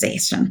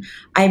organization.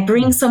 I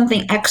bring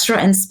something extra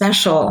and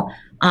special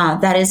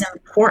that is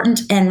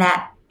important and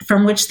that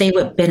from which they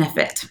would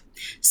benefit.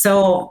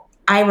 So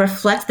I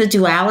reflect the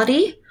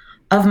duality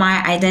of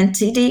my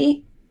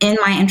identity in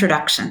my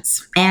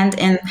introductions and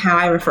in how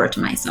I refer to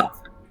myself.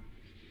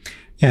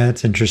 Yeah,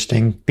 that's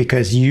interesting,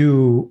 because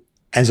you,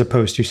 as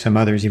opposed to some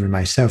others, even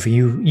myself,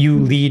 you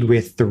lead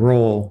with the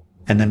role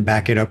and then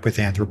back it up with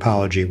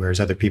anthropology, whereas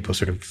other people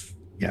sort of,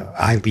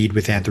 I lead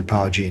with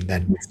anthropology and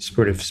then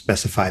sort of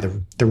specify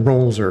the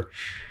roles or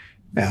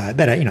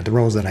the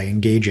roles that I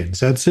engage in.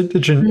 So it's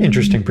an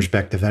interesting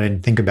perspective. I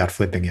didn't think about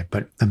flipping it,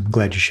 but I'm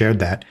glad you shared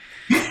that.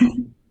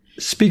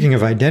 Speaking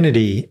of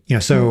identity,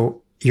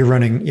 so you're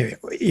running,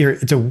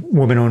 it's a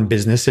woman-owned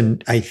business,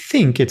 and I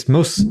think is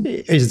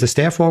the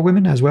staff all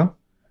women as well?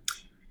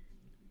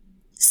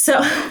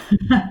 So,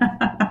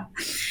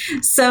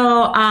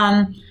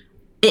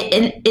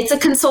 it's a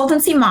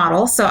consultancy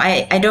model. So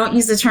I don't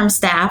use the term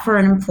staff or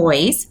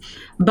employees,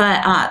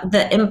 but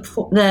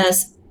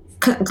the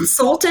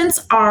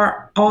consultants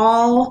are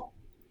all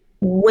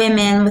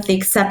women with the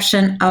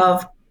exception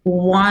of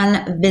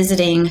one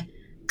visiting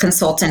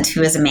consultant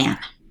who is a man.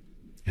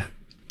 Yeah,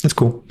 that's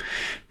cool.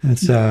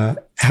 That's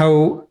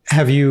how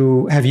have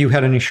you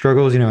had any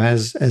struggles,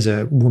 as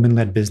a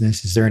woman-led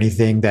business? Is there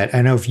anything that,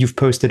 I know if you've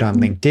posted on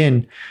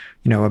LinkedIn,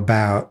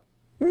 about,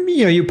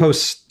 you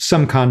post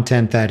some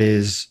content that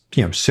is,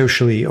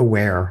 socially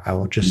aware. I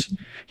will just,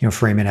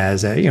 frame it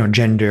as a,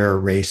 gender or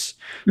race.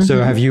 Mm-hmm.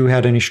 So have you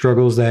had any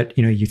struggles that,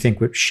 you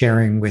think with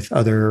sharing with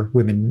other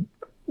women,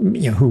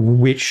 who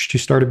wish to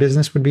start a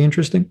business would be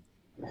interesting?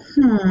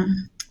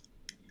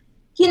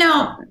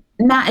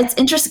 Matt, it's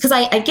interesting because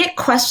I get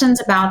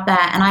questions about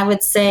that. And I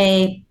would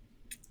say,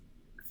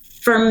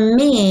 for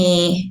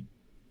me,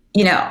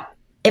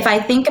 if I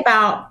think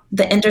about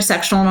the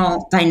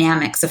intersectional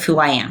dynamics of who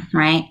I am,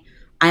 right?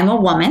 I'm a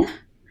woman,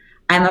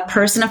 I'm a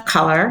person of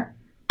color,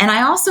 and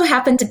I also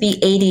happen to be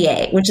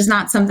ADA, which is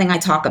not something I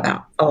talk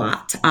about a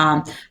lot.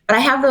 But I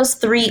have those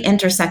 3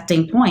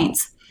 intersecting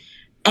points.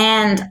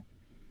 And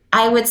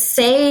I would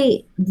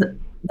say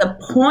the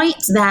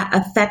point that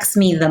affects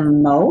me the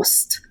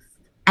most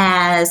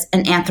as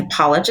an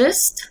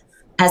anthropologist,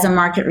 as a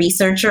market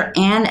researcher,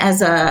 and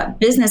as a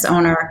business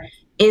owner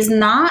is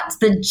not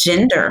the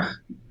gender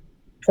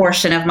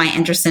portion of my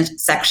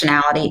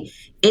intersectionality.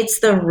 It's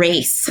the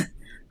race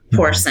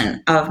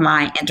portion of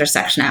my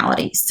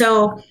intersectionality.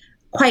 So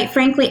quite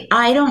frankly,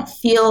 I don't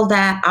feel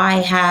that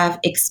I have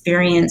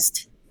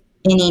experienced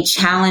any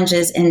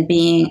challenges in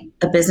being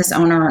a business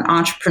owner or an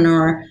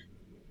entrepreneur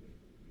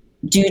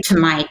due to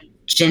my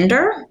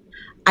gender.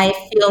 I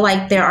feel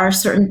like there are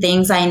certain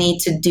things I need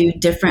to do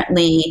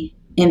differently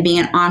in being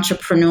an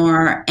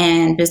entrepreneur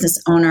and business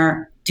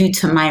owner due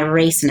to my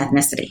race and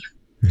ethnicity.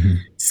 Mm-hmm.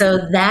 So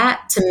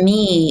that, to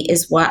me,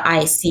 is what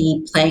I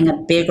see playing a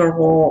bigger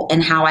role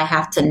in how I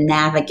have to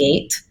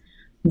navigate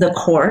the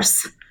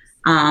course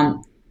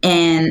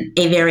in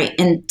a very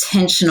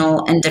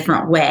intentional and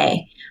different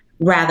way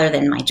rather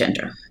than my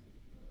gender.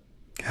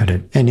 Got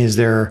it. And is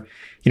there,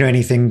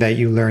 anything that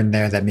you learned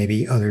there that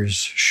maybe others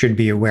should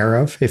be aware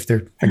of if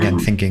they're, again,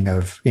 thinking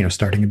of,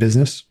 starting a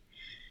business?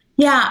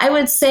 Yeah, I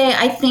would say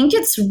I think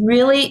it's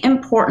really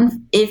important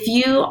if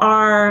you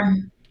are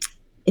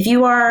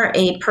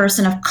a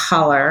person of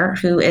color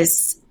who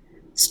is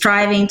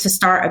striving to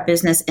start a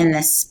business in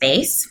this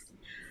space.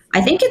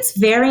 I think it's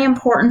very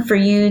important for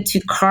you to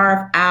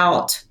carve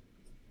out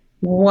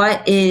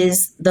what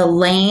is the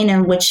lane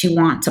in which you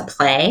want to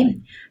play,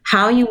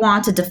 how you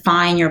want to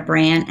define your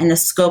brand and the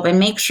scope, and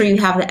make sure you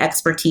have the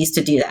expertise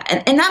to do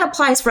that. And that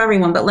applies for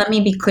everyone, but let me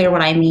be clear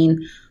what I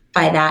mean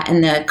by that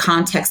in the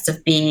context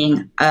of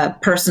being a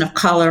person of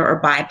color or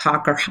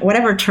BIPOC or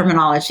whatever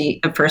terminology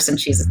a person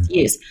chooses to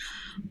use.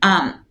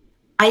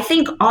 I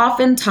think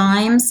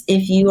oftentimes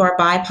if you are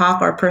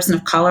BIPOC or a person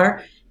of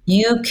color,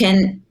 you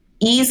can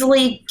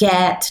easily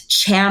get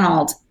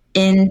channeled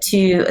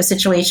into a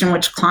situation in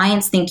which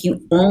clients think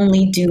you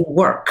only do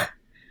work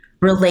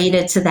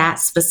related to that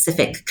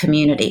specific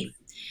community.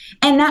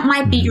 And that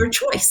might be your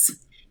choice.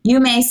 You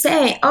may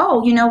say,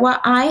 oh, you know what?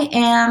 I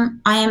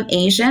am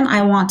Asian.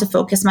 I want to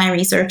focus my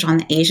research on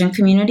the Asian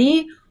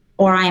community,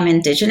 or I'm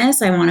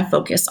Indigenous. I want to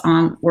focus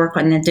on work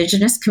on the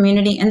Indigenous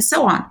community, and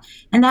so on.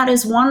 And that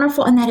is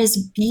wonderful. And that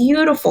is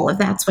beautiful if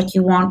that's what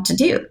you want to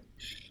do.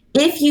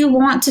 If you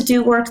want to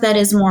do work that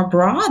is more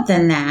broad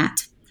than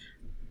that,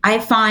 I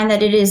find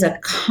that it is a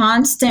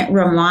constant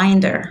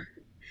reminder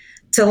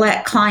to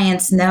let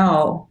clients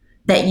know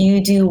that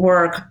you do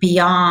work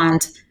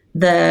beyond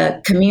the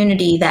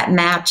community that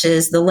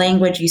matches the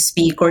language you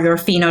speak or your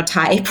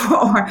phenotype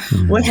or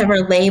whatever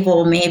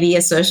label may be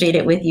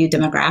associated with you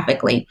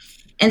demographically.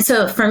 And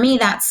so for me,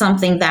 that's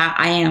something that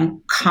I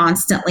am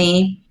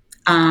constantly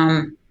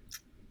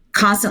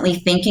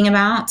thinking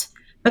about,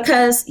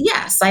 because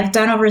yes, I've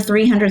done over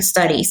 300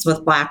 studies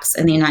with Blacks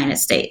in the United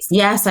States.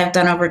 Yes, I've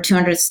done over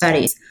 200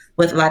 studies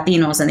with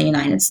Latinos in the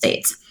United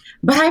States.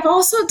 But I've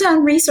also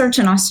done research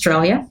in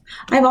Australia.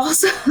 I've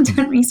also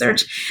done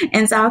research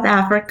in South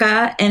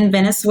Africa and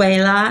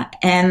Venezuela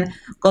and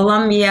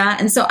Colombia.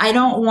 And so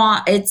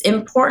it's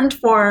important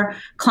for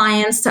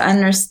clients to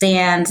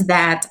understand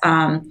that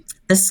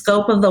the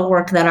scope of the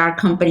work that our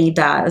company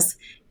does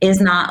is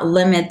not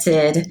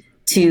limited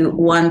to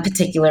one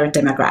particular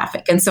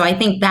demographic. And so I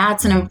think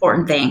that's an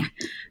important thing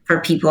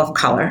for people of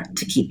color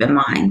to keep in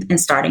mind in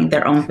starting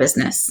their own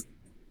business.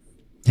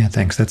 Yeah,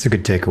 thanks. That's a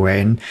good takeaway.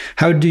 And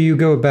how do you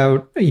go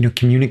about,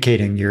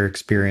 communicating your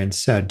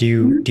experience?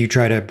 Do you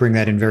try to bring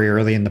that in very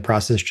early in the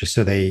process, just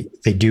so they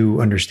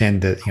do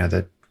understand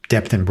the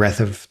depth and breadth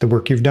of the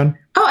work you've done?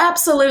 Oh,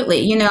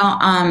 absolutely.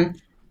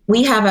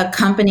 We have a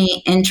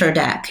company intro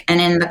deck,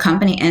 and in the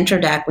company intro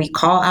deck, we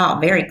call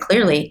out very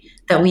clearly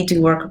that we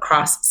do work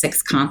across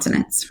 6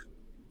 continents.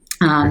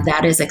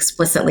 That is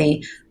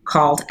explicitly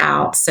called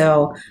out.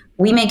 So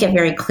we make it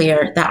very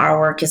clear that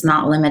our work is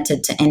not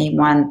limited to any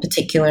one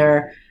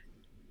particular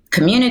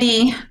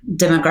community,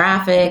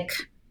 demographic,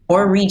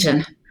 or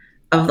region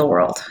of the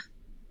world.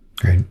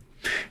 Great.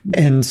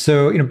 And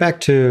so, back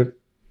to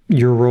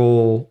your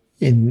role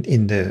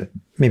in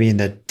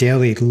the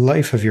daily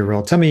life of your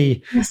role. Tell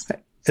me, yes,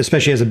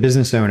 especially as a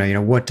business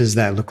owner, what does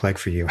that look like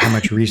for you? How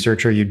much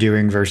research are you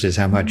doing versus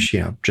how much,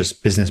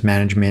 just business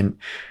management?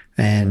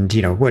 And,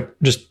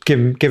 just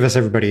give us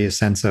everybody a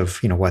sense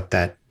of, what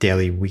that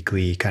daily,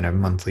 weekly, kind of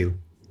monthly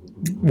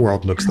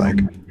world looks like.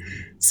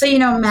 So,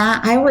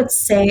 Matt, I would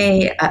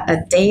say a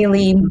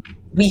daily,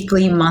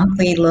 weekly,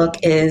 monthly look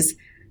is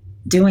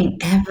doing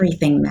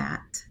everything,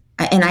 Matt.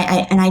 And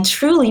I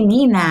truly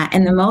mean that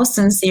in the most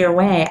sincere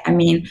way. I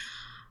mean,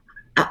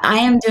 I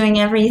am doing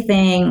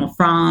everything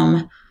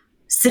from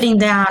sitting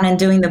down and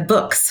doing the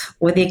books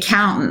with the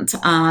accountant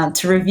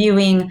to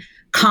reviewing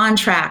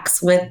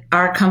contracts with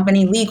our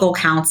company legal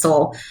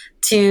counsel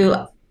to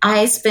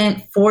I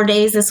spent 4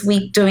 days this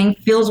week doing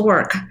field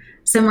work,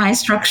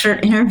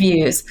 semi-structured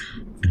interviews.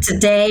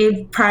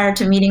 Today, prior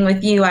to meeting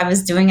with you, I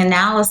was doing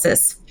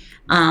analysis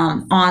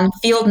on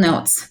field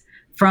notes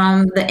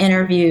from the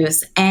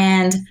interviews.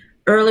 And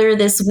earlier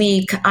this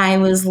week, I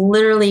was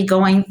literally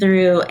going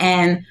through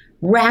and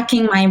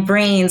racking my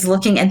brains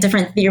looking at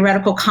different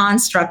theoretical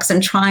constructs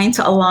and trying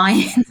to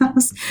align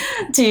those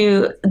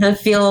to the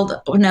field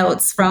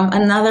notes from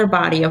another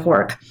body of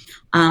work.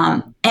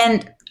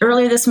 And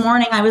earlier this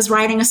morning, I was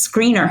writing a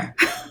screener.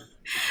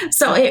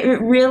 So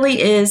it really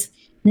is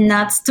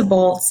nuts to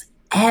bolts,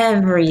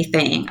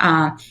 everything.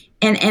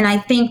 And I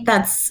think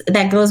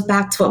that goes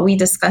back to what we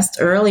discussed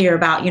earlier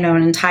about,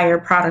 an entire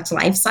product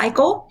life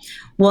cycle.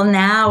 Well,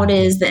 now it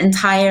is the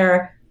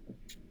entire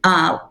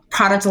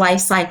product life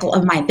cycle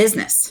of my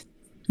business,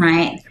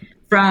 right?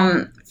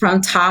 From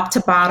top to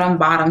bottom,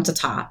 bottom to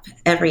top,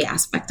 every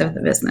aspect of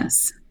the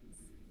business.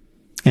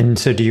 And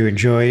so do you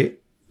enjoy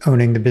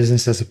owning the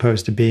business as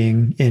opposed to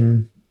being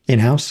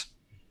in-house?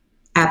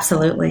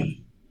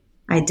 Absolutely.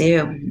 I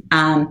do.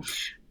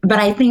 But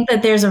I think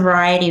that there's a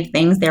variety of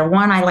things there.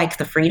 One, I like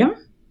the freedom.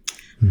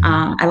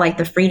 Mm-hmm. I like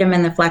the freedom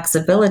and the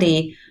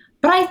flexibility.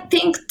 But I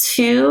think,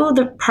 too,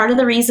 the part of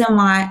the reason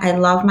why I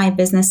love my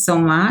business so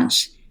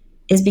much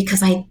is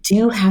because I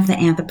do have the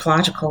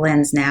anthropological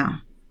lens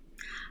now.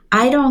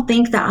 I don't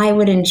think that I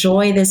would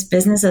enjoy this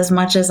business as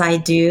much as I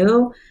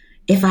do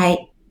if I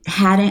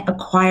hadn't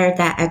acquired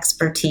that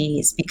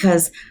expertise.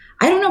 Because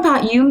I don't know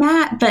about you,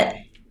 Matt, but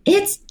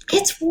it's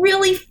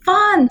really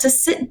fun to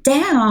sit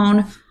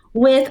down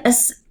with a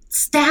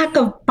stack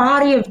of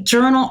body of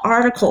journal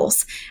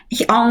articles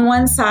on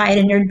one side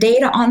and your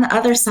data on the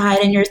other side,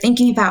 and you're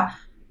thinking about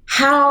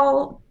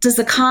how does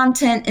the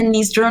content in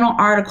these journal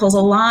articles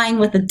align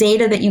with the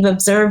data that you've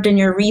observed in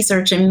your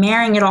research, and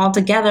marrying it all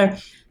together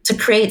to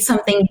create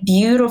something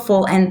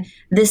beautiful and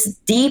this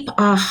deep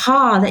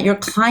aha that your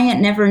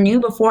client never knew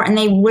before and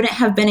they wouldn't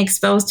have been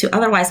exposed to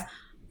otherwise.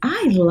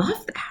 I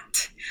love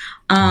that.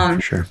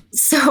 For sure.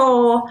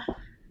 So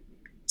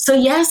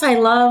yes, I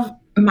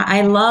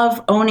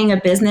love owning a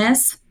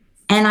business,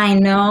 And I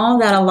know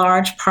that a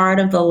large part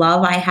of the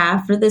love I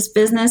have for this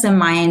business and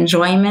my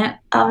enjoyment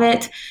of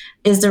it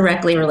is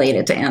directly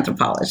related to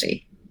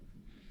anthropology.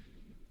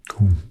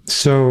 Cool.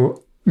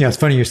 So, yeah, it's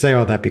funny you say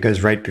all that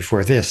because right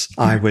before this,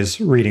 I was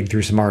reading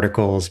through some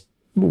articles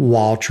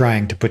while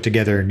trying to put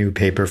together a new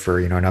paper for,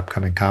 an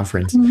upcoming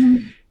conference.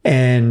 Mm-hmm.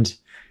 And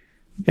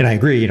I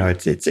agree,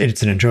 it's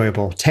an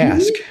enjoyable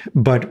task,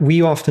 mm-hmm. but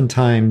we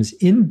oftentimes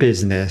in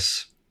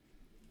business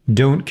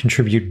don't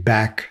contribute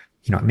back,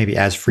 maybe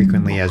as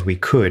frequently mm-hmm. as we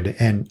could.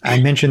 And I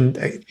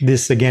mentioned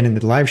this again in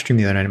the live stream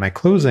the other night in my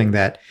closing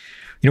that,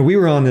 we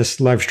were on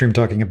this live stream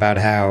talking about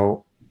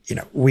how,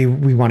 we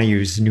want to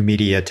use new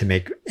media to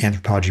make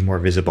anthropology more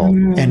visible.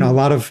 Mm-hmm. And a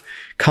lot of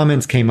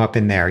comments came up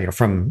in there,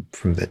 from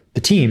the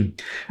team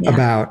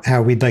about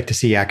how we'd like to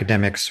see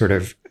academics sort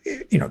of,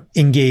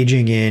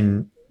 engaging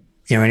in,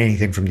 in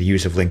anything from the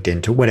use of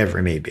LinkedIn to whatever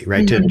it may be,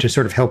 right? Mm-hmm. To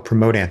sort of help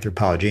promote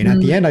anthropology. And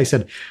at the end, I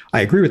said, I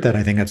agree with that.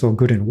 I think that's all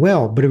good and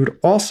well, but it would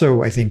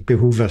also, I think,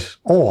 behoove us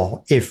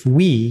all if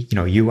we,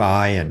 you,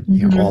 I, and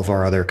mm-hmm. All of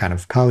our other kind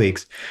of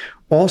colleagues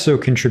also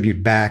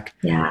contribute back,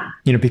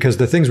 because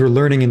the things we're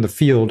learning in the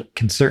field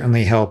can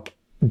certainly help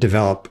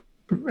develop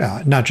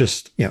not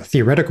just,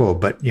 theoretical,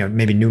 but,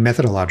 maybe new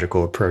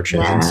methodological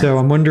approaches. Yeah. And so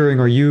I'm wondering,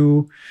 are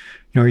you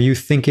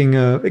thinking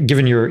of,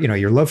 given your,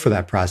 your love for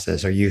that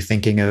process, are you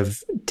thinking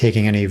of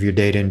taking any of your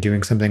data and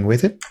doing something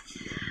with it?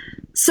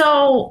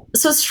 So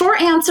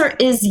short answer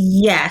is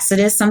yes, it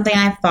is something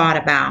I've thought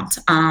about.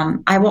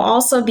 I will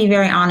also be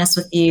very honest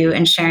with you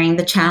in sharing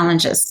the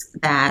challenges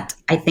that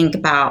I think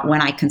about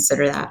when I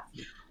consider that.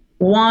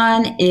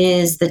 One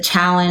is the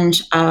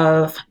challenge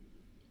of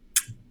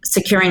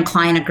securing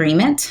client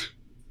agreement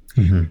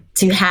mm-hmm.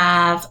 to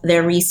have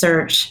their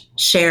research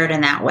shared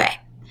in that way.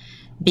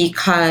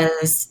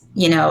 Because,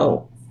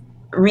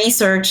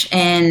 research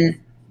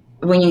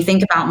when you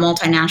think about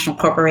multinational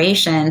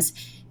corporations,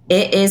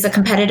 it is a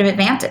competitive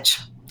advantage.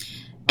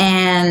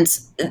 And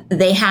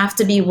they have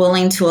to be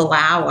willing to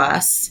allow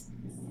us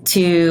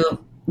to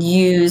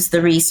use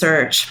the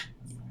research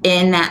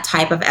in that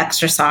type of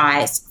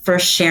exercise for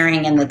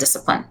sharing in the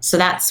discipline. So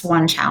that's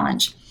one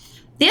challenge.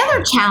 The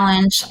other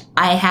challenge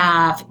I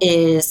have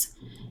is,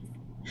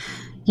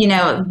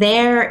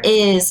 there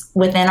is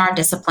within our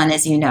discipline,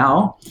 as you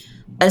know,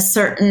 a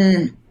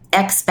certain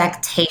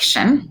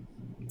expectation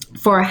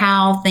for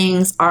how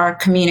things are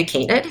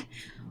communicated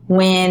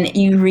when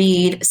you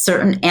read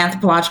certain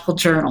anthropological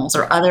journals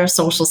or other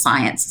social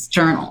science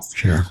journals.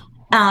 Sure.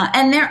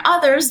 And there are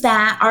others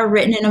that are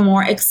written in a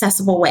more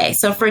accessible way.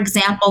 So, for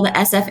example, the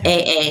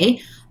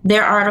SFAA,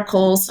 their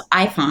articles,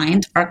 I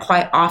find, are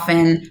quite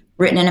often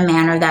written in a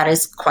manner that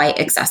is quite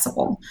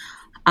accessible.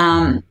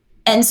 And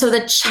so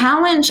the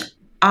challenge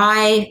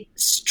I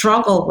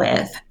struggle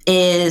with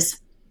is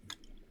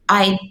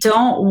I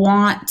don't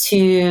want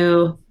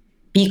to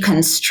be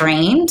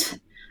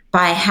constrained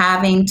by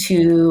having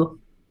to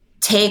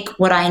take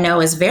what I know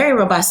is very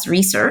robust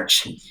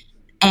research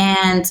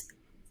and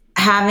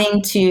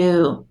having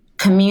to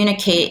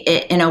communicate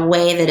it in a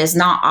way that is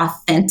not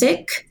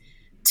authentic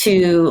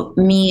to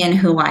me and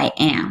who I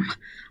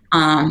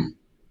am.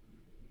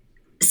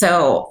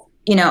 So,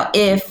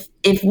 if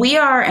we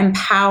are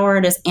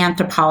empowered as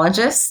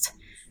anthropologists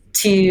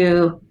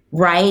to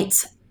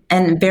write,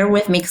 and bear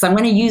with me because I'm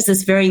going to use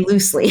this very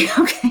loosely,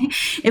 okay?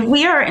 If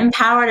we are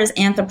empowered as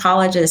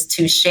anthropologists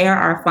to share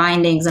our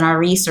findings and our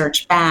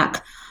research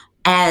back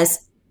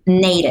as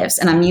natives,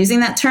 and I'm using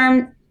that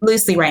term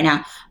loosely right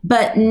now,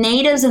 but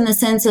natives in the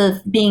sense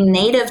of being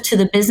native to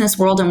the business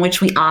world in which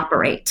we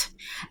operate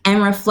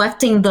and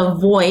reflecting the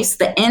voice,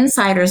 the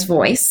insider's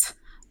voice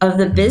of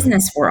the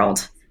business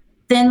world,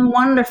 then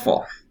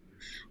wonderful.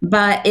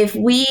 But if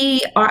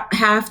we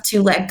have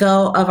to let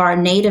go of our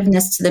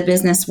nativeness to the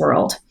business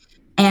world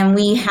and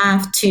we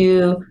have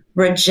to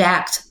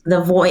reject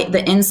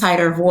the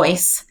insider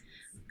voice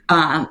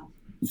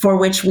for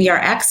which we are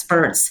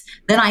experts,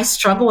 then I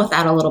struggle with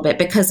that a little bit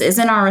because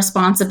isn't our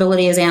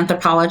responsibility as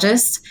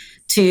anthropologists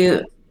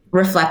to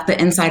reflect the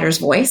insider's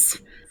voice?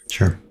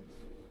 Sure.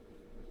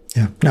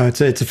 Yeah, no,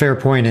 it's a fair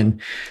point.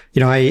 And,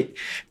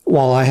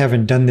 while I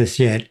haven't done this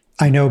yet,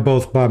 I know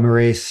both Bob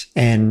Moraes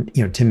and,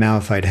 Tim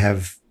Malafide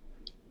have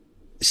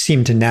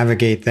seemed to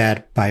navigate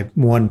that by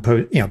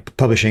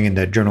publishing in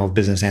the Journal of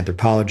Business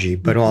Anthropology,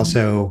 but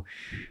also,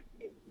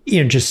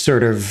 just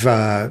sort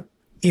of,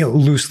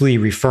 loosely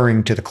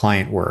referring to the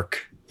client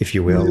work, if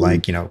you will,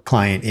 like,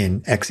 client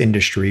in X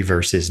industry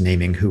versus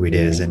naming who it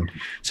is. And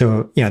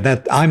so,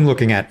 that I'm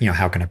looking at,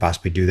 how can I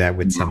possibly do that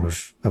with some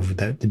of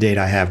the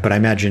data I have? But I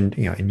imagine,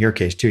 in your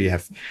case too, you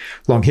have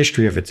a long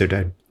history of it. So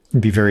it'd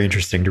be very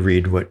interesting to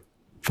read what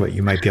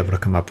you might be able to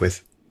come up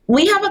with.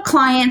 We have a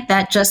client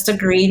that just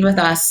agreed with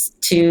us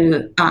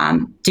to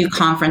do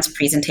conference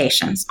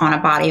presentations on a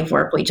body of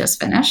work we just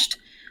finished.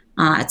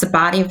 It's a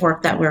body of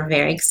work that we're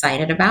very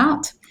excited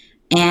about.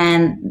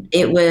 And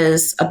it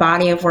was a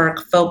body of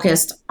work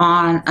focused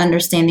on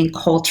understanding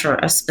culture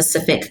of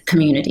specific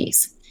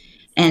communities.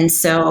 And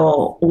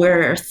so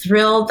we're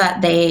thrilled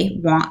that they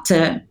want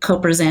to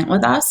co-present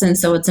with us. And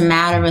so it's a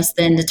matter of us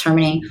then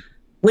determining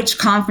which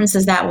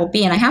conferences that will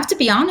be. And I have to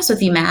be honest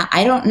with you, Matt,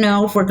 I don't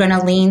know if we're going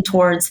to lean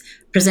towards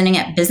presenting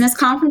at business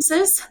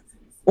conferences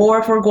or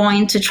if we're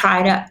going to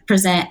try to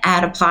present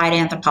at applied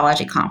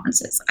anthropology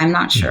conferences. I'm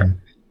not sure.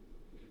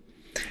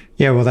 Mm-hmm.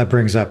 Yeah, well, that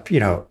brings up,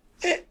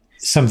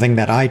 something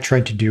that I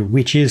tried to do,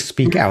 which is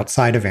speak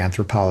outside of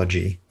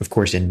anthropology, of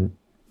course, in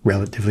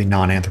relatively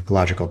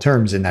non-anthropological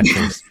terms in that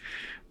case.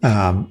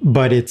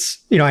 But it's,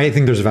 I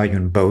think there's value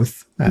in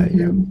both. I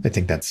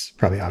think that's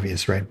probably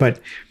obvious, right? But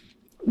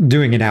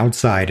doing it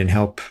outside and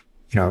help,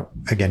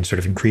 again, sort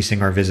of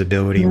increasing our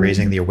visibility,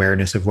 raising the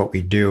awareness of what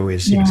we do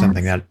is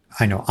something that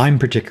I know I'm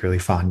particularly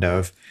fond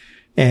of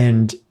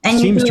and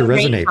seems to resonate.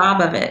 And you do a great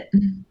job of it.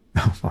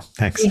 Oh, well,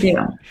 thanks. You do.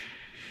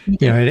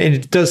 And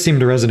it does seem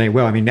to resonate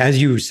well. I mean, as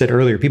you said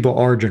earlier, people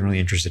are generally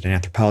interested in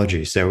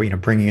anthropology. So,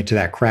 bringing it to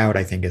that crowd,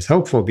 I think is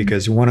helpful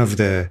because one of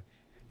the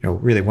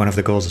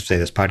goals of, say,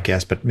 this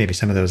podcast, but maybe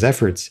some of those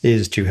efforts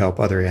is to help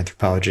other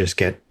anthropologists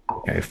get,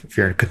 if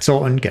you're a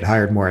consultant, get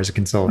hired more as a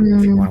consultant.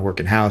 If you want to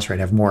work in-house, right,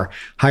 have more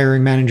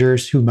hiring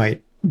managers who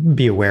might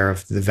be aware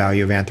of the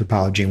value of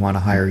anthropology and want to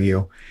hire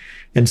you.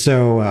 And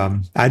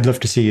so I'd love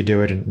to see you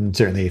do it. And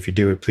certainly if you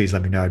do it, please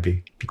let me know. I'd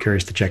be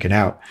curious to check it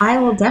out. I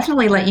will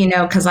definitely let you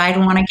know because I'd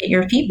want to get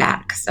your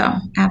feedback. So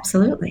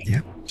absolutely.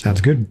 Yeah,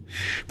 sounds good.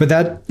 But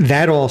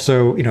that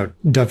also,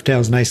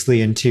 dovetails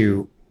nicely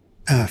into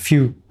a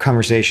few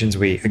conversations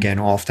we, again,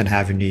 often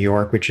have in New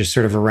York, which is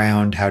sort of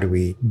around how do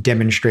we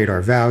demonstrate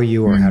our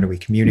value or how do we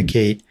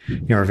communicate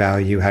our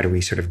value? How do we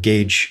sort of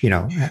gauge,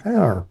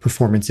 our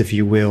performance, if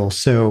you will?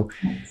 So,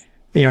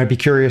 I'd be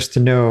curious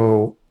to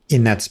know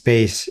in that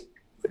space,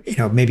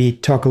 maybe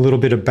talk a little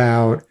bit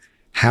about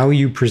how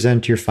you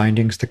present your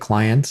findings to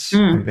clients.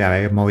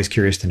 I'm always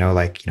curious to know,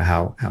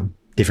 how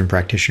different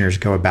practitioners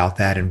go about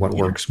that and what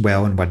works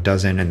well and what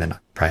doesn't. And then I'll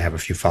probably have a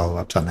few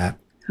follow-ups on that.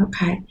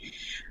 Okay.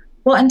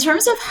 Well, in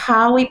terms of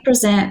how we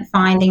present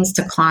findings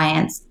to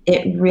clients,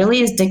 it really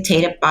is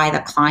dictated by the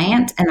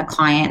client and the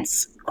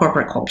client's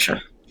corporate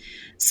culture.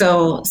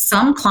 So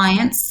some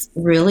clients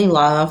really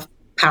love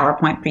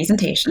PowerPoint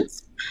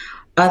presentations.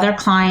 Other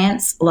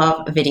clients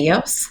love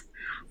videos.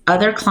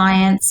 Other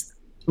clients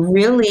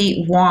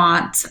really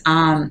want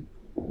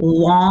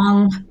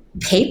long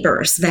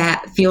papers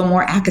that feel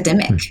more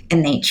academic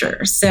in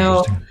nature.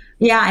 So,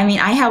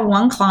 I have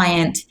one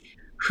client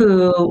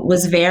who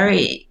was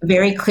very,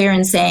 very clear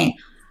in saying,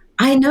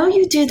 I know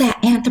you do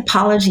that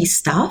anthropology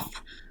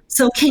stuff.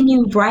 So can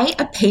you write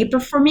a paper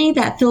for me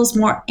that feels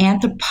more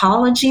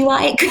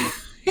anthropology-like?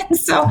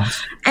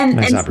 and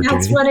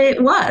that's what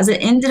it was.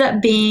 It ended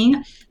up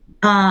being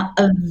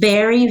a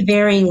very,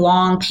 very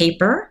long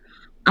paper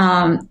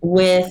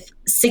with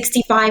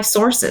 65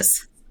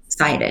 sources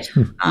cited.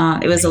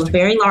 It was a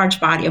very large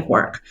body of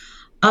work.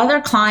 Other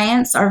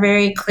clients are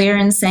very clear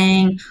in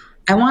saying,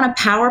 I want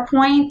a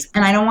PowerPoint,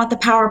 and I don't want the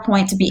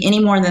PowerPoint to be any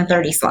more than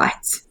 30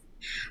 slides.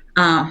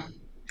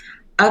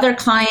 Other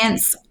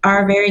clients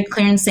are very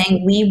clear in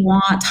saying, we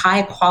want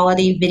high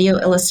quality video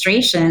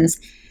illustrations.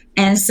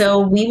 And so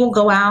we will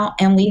go out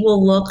and we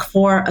will look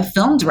for a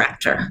film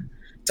director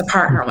to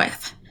partner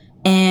with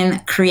in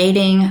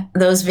creating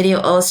those video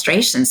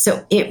illustrations.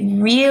 So it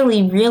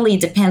really, really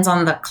depends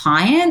on the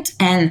client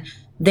and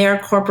their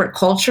corporate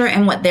culture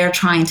and what they're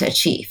trying to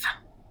achieve.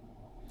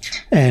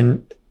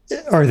 And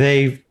are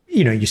they,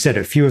 you said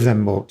a few of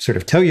them will sort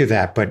of tell you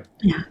that, but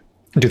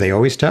do they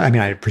always tell? I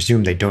mean, I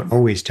presume they don't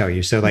always tell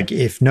you. So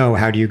if no,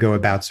 how do you go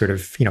about sort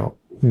of,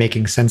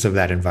 making sense of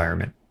that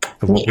environment?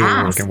 We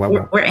ask.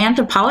 We're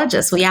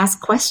anthropologists. We ask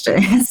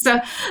questions.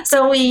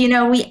 So we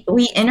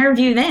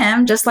interview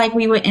them just like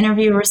we would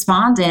interview a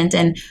respondent,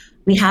 and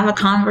we have a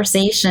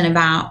conversation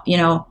about,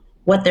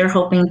 what they're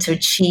hoping to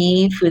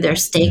achieve, who their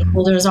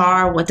stakeholders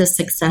are, what does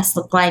success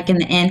look like in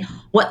the end,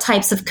 what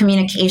types of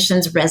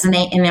communications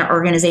resonate in their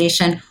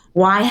organization,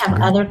 why have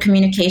other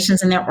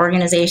communications in their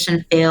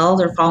organization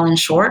failed or fallen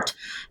short?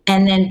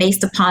 And then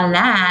based upon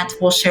that,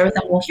 we'll share with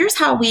them, well, here's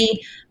how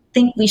we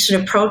think we should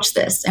approach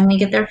this, and we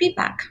get their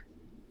feedback.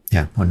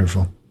 Yeah,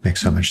 wonderful. Makes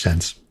so much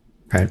sense.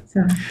 Right.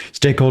 So.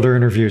 Stakeholder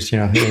interviews,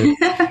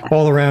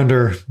 all around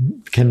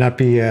cannot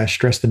be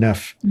stressed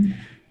enough.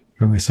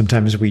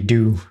 Sometimes we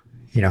do,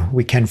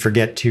 we can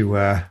forget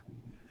to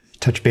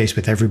touch base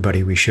with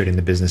everybody we should in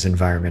the business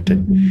environment,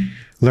 and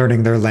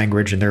learning their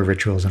language and their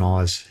rituals and all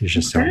is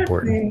just so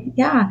important.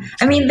 Yeah.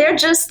 I mean,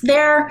 they're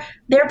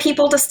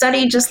people to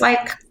study just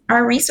like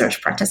our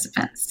research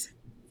participants.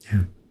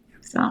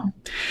 Yeah.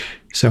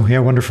 So yeah,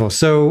 wonderful.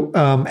 So,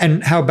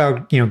 and how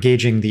about,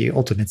 gauging the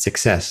ultimate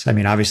success? I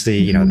mean,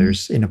 obviously,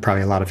 there's,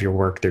 probably a lot of your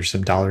work, there's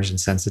some dollars and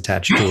cents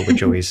attached to it,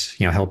 which always,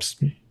 helps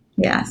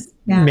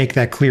make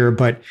that clear.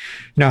 But,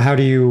 how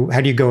do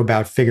you go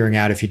about figuring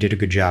out if you did a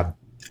good job?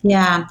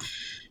 Yeah.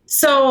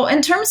 So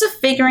in terms of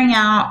figuring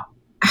out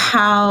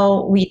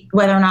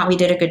whether or not we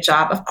did a good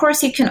job, of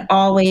course, you can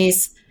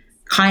always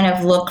kind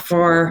of look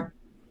for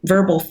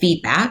verbal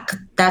feedback.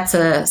 That's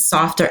a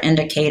softer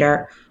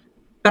indicator.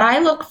 But I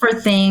look for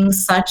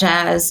things such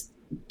as,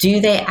 do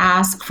they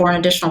ask for an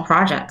additional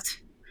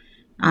project?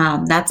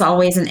 That's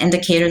always an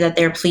indicator that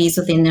they're pleased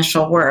with the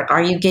initial work.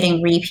 Are you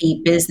getting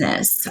repeat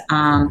business?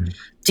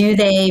 Do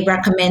they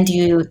recommend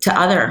you to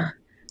other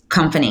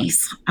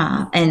companies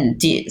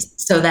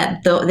so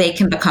that they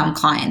can become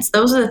clients?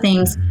 Those are the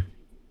things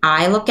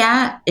I look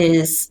at,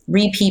 is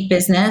repeat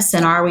business,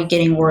 and are we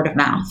getting word of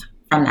mouth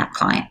from that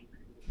client?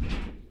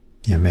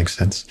 Yeah, makes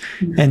sense.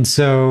 And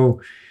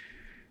so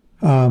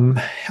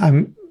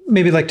I'm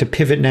maybe like to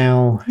pivot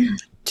now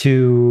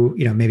to,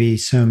 maybe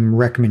some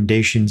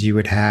recommendations you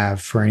would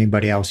have for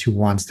anybody else who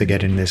wants to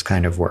get in this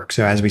kind of work.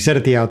 So as we said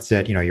at the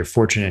outset, you're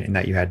fortunate in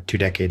that you had 2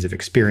 decades of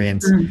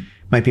experience.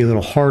 Might be a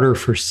little harder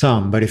for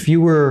some, but if you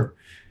were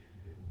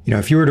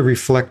to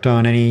reflect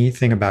on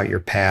anything about your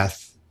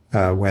path,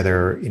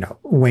 whether,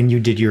 when you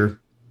did your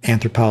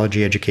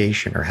anthropology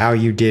education, or how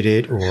you did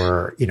it,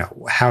 or,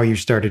 how you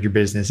started your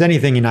business,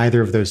 anything in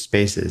either of those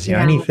spaces,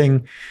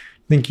 anything,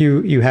 think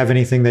you have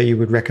anything that you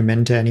would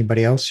recommend to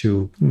anybody else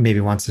who maybe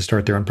wants to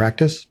start their own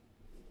practice?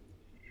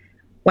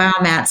 Wow,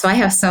 Matt. So I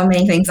have so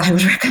many things I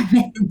would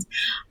recommend.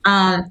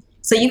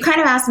 So you kind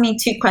of asked me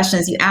 2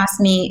 questions. You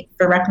asked me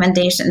for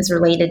recommendations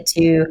related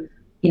to,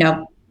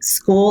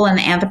 school and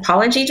the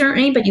anthropology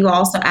journey, but you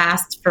also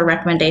asked for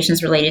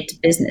recommendations related to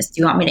business.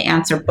 Do you want me to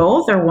answer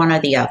both, or one or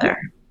the other?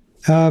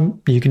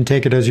 You can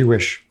take it as you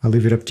wish. I'll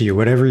leave it up to you.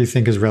 Whatever you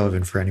think is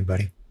relevant for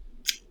anybody.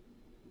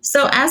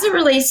 So as it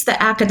relates to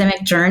the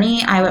academic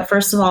journey, I would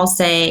first of all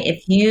say,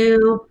 if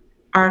you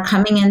are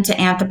coming into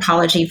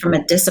anthropology from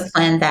a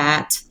discipline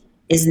that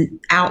is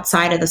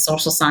outside of the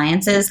social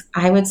sciences,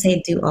 I would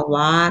say do a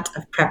lot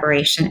of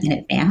preparation in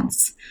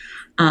advance.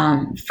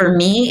 For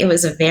me, it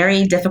was a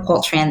very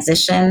difficult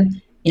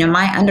transition.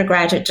 My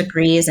undergraduate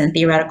degree is in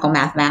theoretical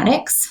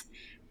mathematics.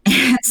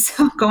 And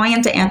so going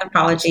into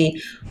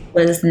anthropology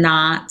was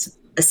not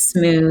a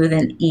smooth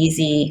and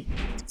easy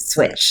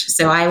switch.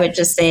 So I would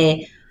just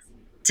say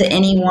to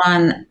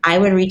anyone, I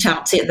would reach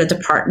out to the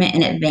department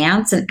in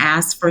advance and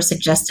ask for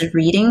suggested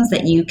readings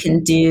that you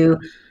can do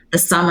the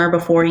summer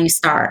before you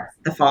start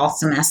the fall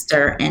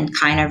semester, and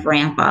kind of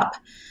ramp up.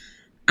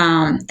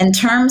 In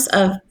terms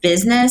of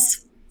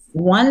business,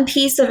 one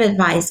piece of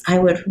advice I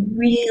would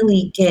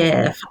really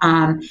give,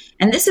 and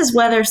this is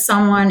whether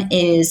someone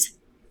is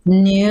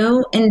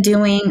new in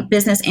doing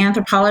business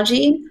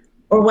anthropology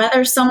or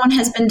whether someone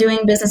has been doing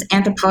business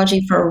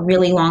anthropology for a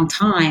really long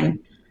time,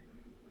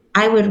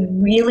 I would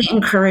really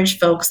encourage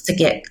folks to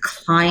get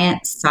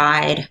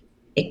client-side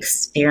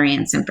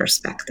experience and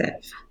perspective.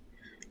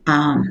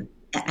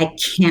 I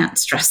can't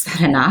stress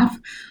that enough,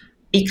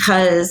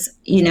 because,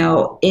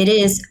 it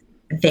is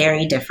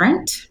very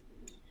different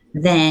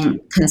than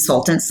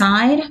consultant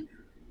side.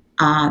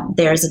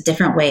 There's a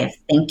different way of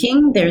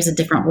thinking. There's a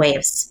different way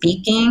of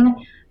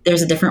speaking.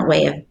 There's a different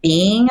way of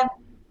being.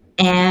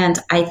 And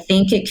I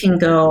think it can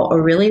go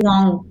a really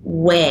long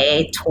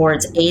way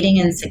towards aiding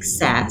in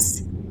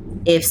success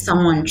if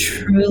someone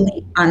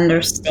truly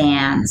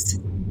understands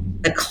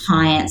the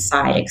client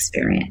side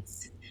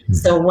experience.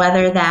 So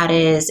whether that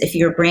is, if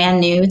you're brand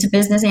new to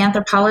business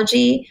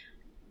anthropology,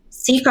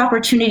 seek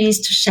opportunities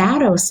to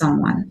shadow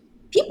someone.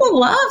 People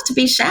love to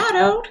be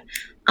shadowed.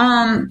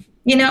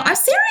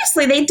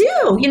 Seriously, they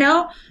do.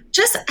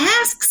 Just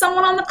ask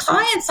someone on the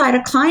client side,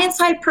 a client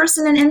side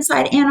person in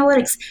Inside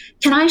Analytics,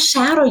 can I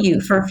shadow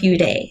you for a few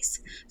days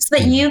so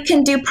that you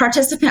can do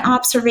participant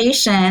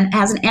observation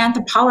as an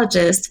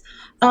anthropologist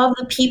of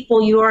the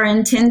people you are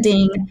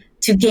intending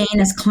to gain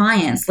as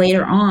clients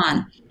later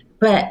on.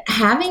 But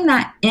having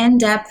that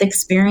in-depth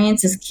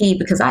experience is key,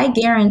 because I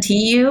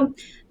guarantee you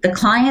the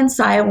client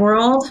side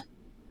world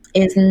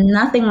is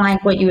nothing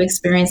like what you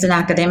experience in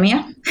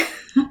academia.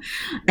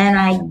 And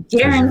I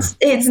guarantee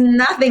it's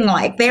nothing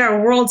like, they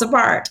are worlds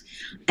apart.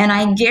 And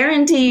I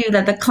guarantee you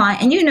that the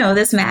client, and you know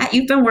this, Matt,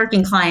 you've been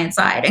working client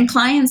side, and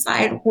client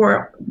side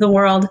the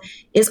world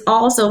is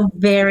also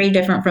very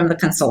different from the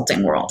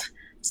consulting world.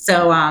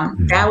 So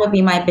that would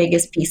be my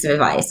biggest piece of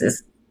advice,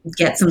 is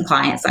get some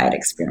client side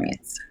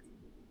experience.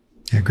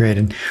 Yeah, great.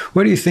 And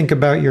what do you think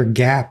about your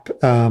gap?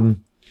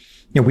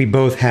 We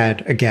both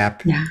had a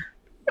gap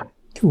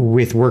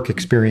with work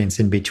experience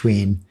in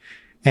between.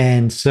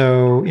 And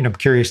so, I'm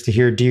curious to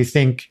hear, do you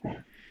think,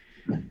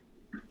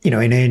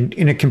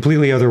 in a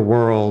completely other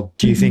world,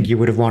 do you think you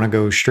would have want to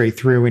go straight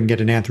through and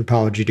get an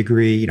anthropology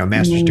degree,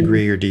 master's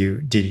degree, or do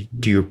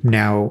you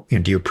now,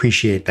 do you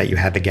appreciate that you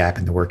had the gap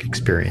in the work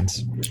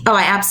experience? Oh,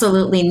 I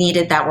absolutely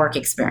needed that work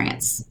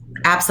experience.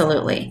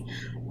 Absolutely.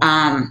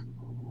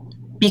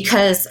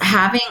 Because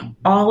having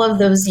all of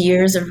those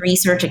years of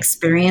research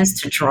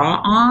experience to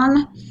draw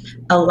on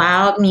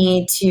allowed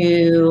me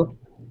to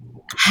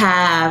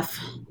have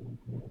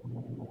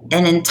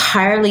an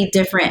entirely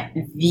different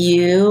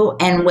view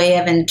and way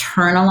of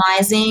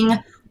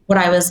internalizing what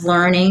I was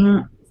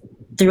learning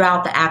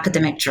throughout the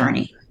academic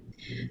journey.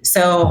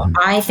 So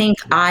I think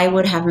I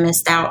would have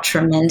missed out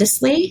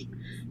tremendously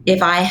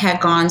if I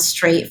had gone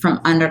straight from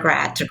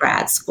undergrad to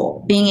grad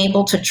school. Being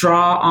able to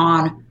draw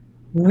on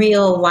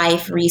real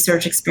life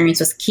research experience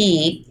was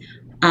key.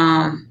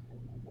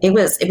 It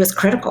was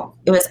critical.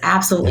 It was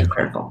absolutely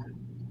critical.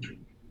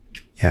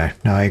 Yeah,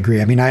 no, I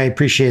agree. I mean, I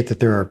appreciate that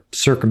there are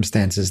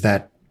circumstances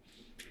that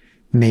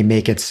may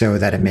make it so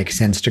that it makes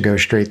sense to go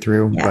straight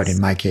through. Yes. But in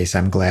my case,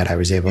 I'm glad I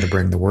was able to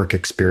bring the work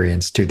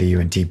experience to the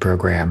UNT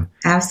program.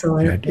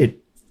 Absolutely. It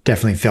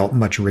definitely felt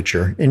much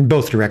richer in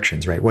both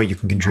directions, right? What you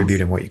can contribute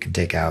and what you can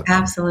take out.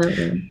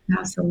 Absolutely.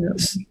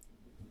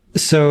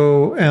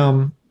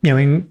 So,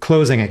 in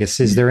closing, I guess,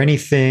 is there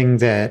anything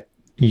that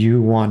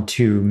you want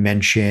to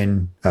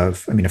mention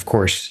of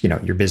course,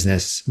 your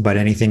business, but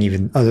anything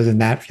even other than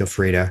that, feel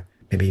free to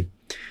maybe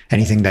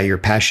anything that you're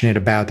passionate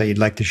about that you'd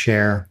like to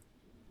share?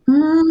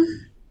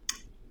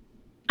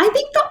 I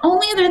think the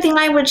only other thing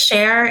I would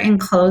share in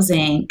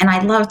closing, and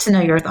I'd love to know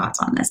your thoughts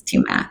on this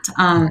too, Matt.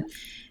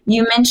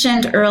 You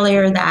mentioned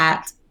earlier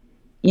that,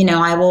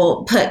 I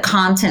will put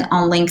content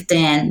on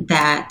LinkedIn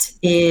that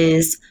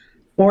is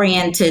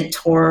oriented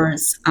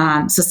towards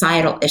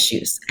societal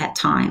issues at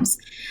times.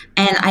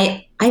 And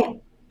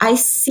I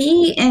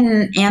see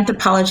in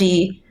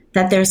anthropology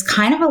that there's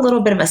kind of a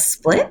little bit of a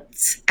split.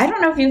 I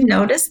don't know if you've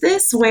noticed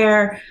this,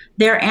 where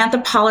there are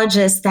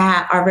anthropologists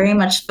that are very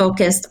much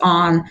focused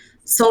on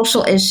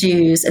social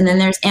issues, and then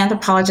there's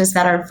anthropologists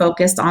that are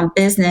focused on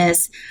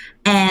business.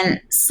 And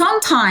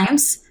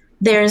sometimes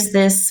there's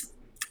this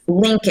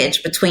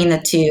linkage between the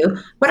two,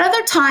 but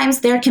other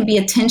times there can be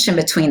a tension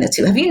between the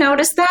two. Have you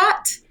noticed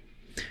that?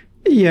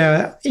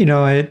 Yeah,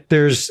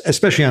 there's,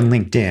 especially on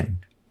LinkedIn,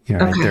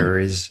 there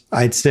is,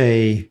 I'd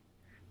say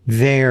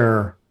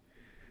there,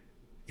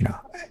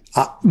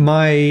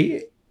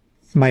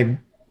 my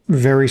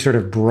very sort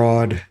of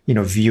broad,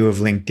 view of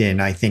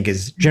LinkedIn, I think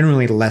is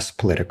generally less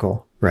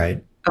political,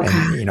 right?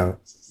 Okay. And,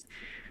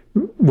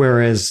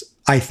 whereas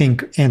I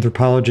think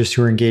anthropologists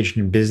who are engaged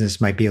in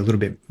business might be a little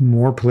bit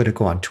more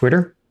political on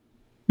Twitter.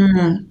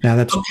 Mm-hmm. Now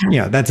that's,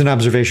 that's an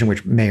observation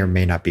which may or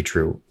may not be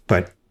true,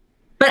 but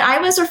I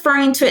was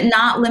referring to it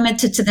not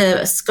limited to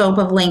the scope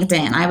of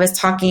LinkedIn. I was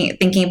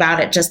thinking about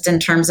it just in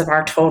terms of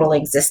our total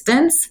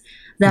existence,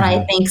 that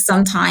I think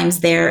sometimes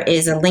there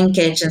is a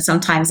linkage and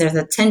sometimes there's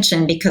a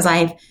tension, because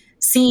I've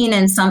seen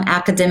in some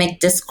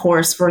academic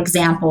discourse, for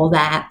example,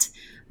 that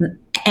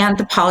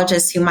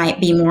anthropologists who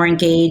might be more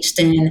engaged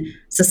in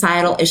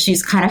societal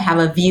issues kind of have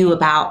a view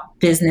about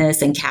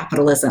business and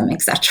capitalism,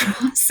 etc.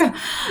 So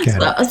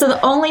the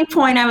only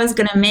point I was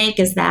going to make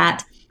is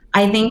that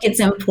I think it's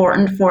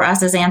important for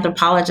us as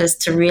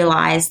anthropologists to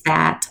realize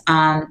that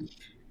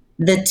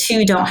the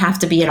two don't have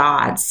to be at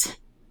odds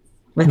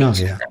with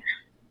each other.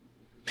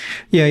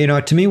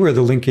 Yeah, to me, where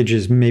the linkage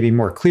is maybe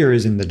more clear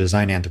is in the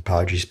design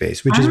anthropology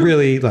space, which is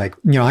really like,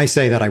 I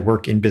say that I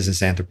work in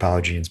business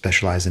anthropology and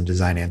specialize in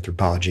design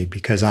anthropology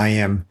because I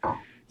am,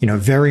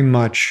 very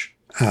much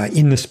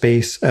in the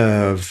space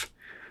of,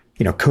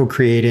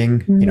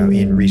 co-creating,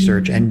 in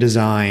research and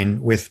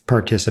design with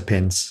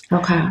participants,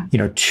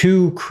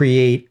 to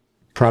create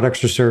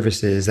products or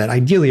services that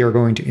ideally are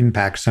going to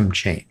impact some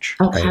change.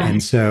 Okay. Right?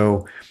 And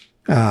so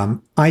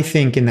I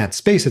think in that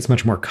space, it's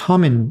much more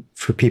common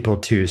for people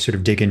to sort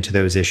of dig into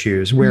those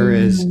issues,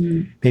 whereas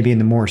maybe in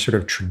the more sort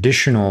of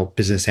traditional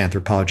business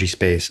anthropology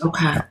space,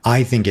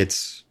 I think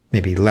it's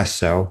maybe less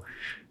so.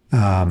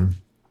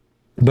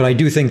 But I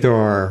do think there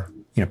are,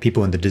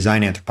 people in the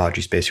design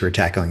anthropology space who are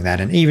tackling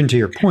that. And even to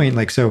your point,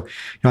 I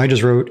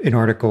just wrote an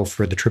article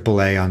for the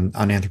AAA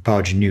on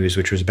Anthropology News,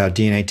 which was about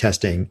DNA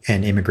testing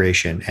and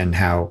immigration and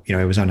how, it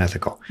was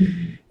unethical.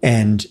 Mm-hmm.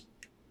 And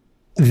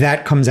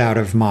that comes out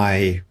of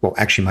my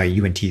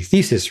UNT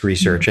thesis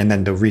research and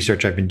then the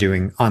research I've been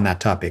doing on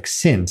that topic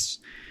since.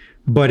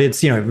 But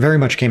it's, it very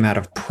much came out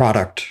of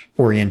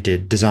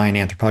product-oriented, design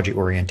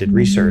anthropology-oriented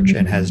research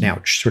and has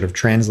now sort of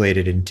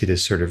translated into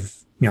this sort of,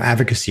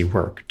 advocacy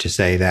work to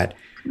say that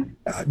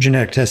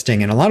genetic testing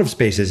in a lot of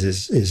spaces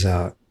is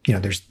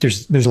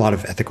there's a lot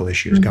of ethical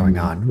issues going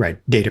on, right?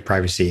 Data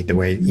privacy, the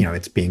way,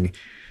 it's being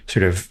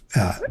sort of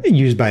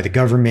used by the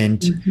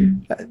government.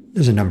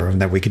 There's a number of them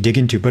that we could dig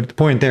into. But the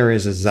point there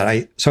is that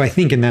I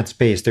think in that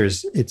space,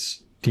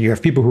 you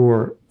have people who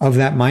are of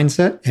that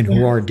mindset and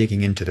who are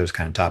digging into those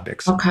kind of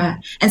topics. Okay.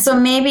 And so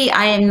maybe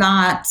I am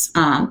not,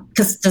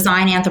 because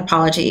design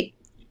anthropology,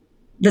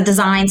 the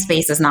design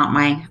space is not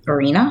my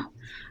arena.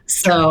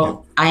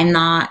 So I'm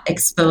not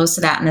exposed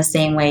to that in the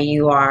same way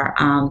you are.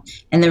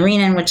 In the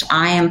arena in which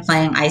I am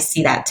playing, I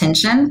see that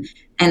tension.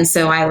 And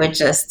so I would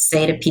just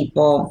say to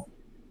people,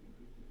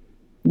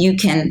 you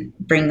can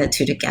bring the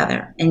two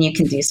together and you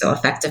can do so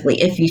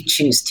effectively if you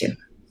choose to.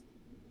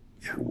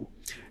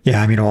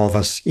 Yeah. I mean, all of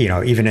us,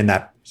 even in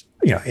that,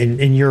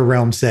 in your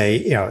realm,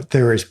 say,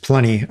 there is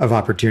plenty of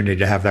opportunity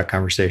to have that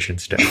conversation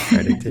still,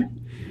 right?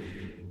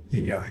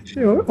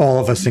 All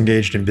of us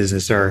engaged in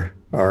business are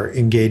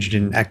engaged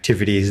in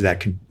activities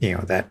that can,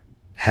 that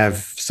have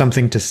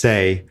something to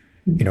say,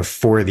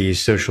 for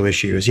these social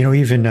issues,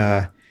 even,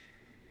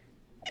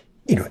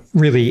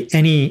 really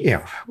any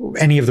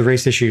of the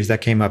race issues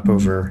that came up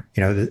over,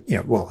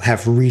 will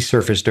have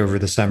resurfaced over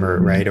the summer,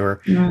 right?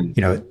 Or,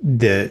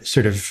 the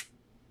sort of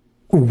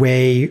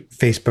way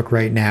Facebook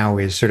right now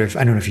is sort of,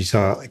 I don't know if you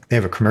saw, they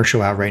have a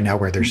commercial out right now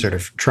where they're sort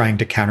of trying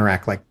to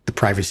counteract the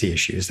privacy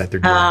issues that they're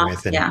dealing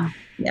with. And,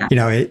 Yeah.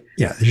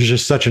 There's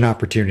just such an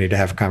opportunity to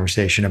have a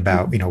conversation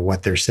about,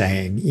 what they're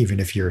saying, even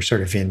if you're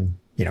sort of in,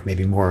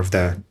 maybe more of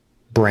the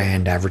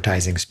brand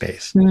advertising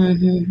space,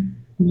 and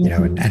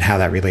how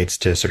that relates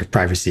to sort of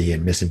privacy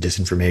and mis and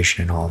disinformation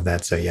and all of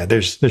that. So yeah,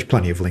 there's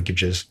plenty of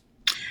linkages.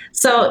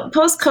 So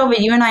post-COVID,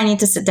 you and I need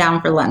to sit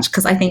down for lunch,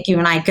 because I think you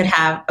and I could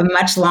have a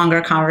much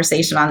longer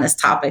conversation on this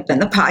topic than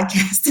the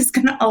podcast is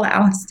going to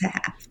allow us to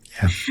have.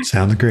 Yeah,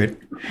 sounds great.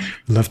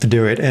 Love to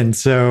do it. And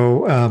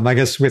so I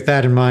guess with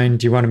that in mind,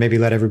 do you want to maybe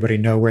let everybody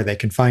know where they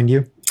can find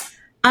you?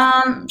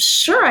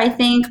 Sure. I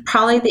think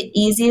probably the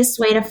easiest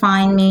way to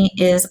find me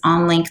is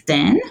on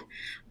LinkedIn,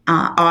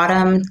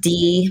 Autumn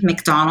D.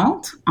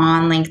 McDonald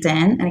on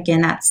LinkedIn. And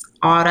again, that's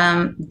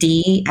Autumn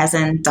D as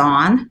in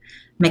Dawn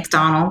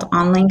McDonald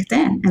on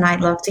LinkedIn. And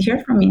I'd love to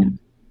hear from you.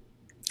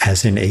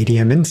 As in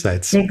ADM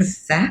Insights.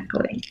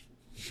 Exactly.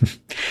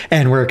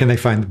 And where can they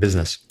find the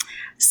business?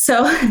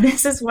 So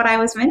this is what I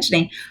was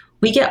mentioning.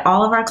 We get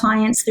all of our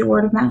clients through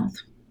word of mouth.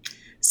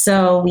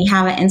 So we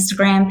have an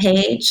Instagram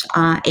page,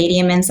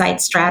 ADM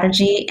Insight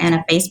Strategy, and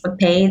a Facebook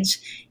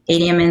page,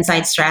 ADM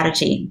Insight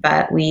Strategy,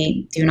 but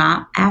we do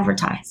not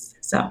advertise.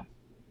 So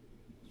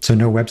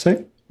no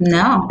website?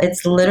 No,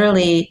 it's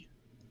literally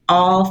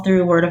all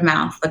through word of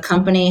mouth. The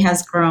company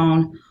has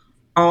grown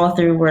all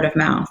through word of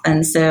mouth.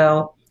 And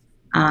so,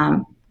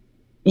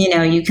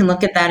 you can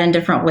look at that in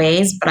different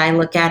ways, but I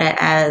look at it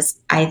as,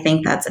 I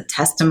think that's a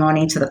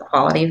testimony to the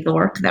quality of the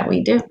work that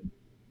we do.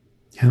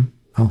 Yeah.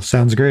 Well,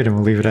 sounds great. And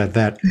we'll leave it at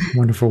that.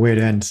 Wonderful way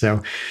to end.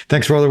 So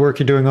thanks for all the work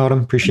you're doing,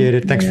 Autumn. Appreciate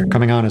it. Thanks for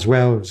coming on as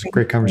well. It was a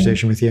great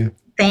conversation with you.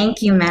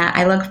 Thank you, Matt.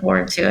 I look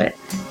forward to it.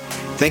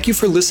 Thank you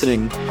for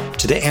listening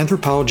to the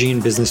Anthropology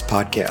in Business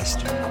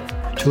podcast.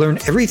 To learn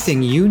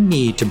everything you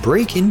need to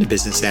break into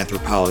business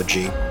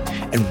anthropology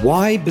and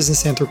why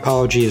business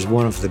anthropology is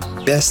one of the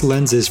best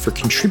lenses for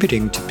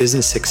contributing to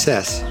business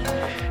success,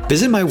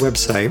 visit my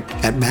website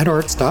at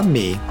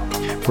mattarts.me,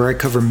 where I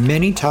cover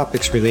many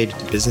topics related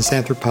to business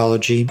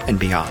anthropology and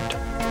beyond.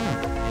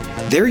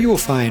 There you will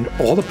find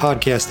all the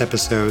podcast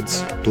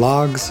episodes,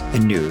 blogs,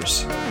 and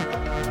news.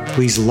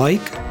 Please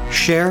like,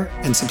 share,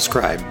 and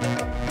subscribe.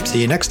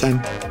 See you next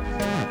time.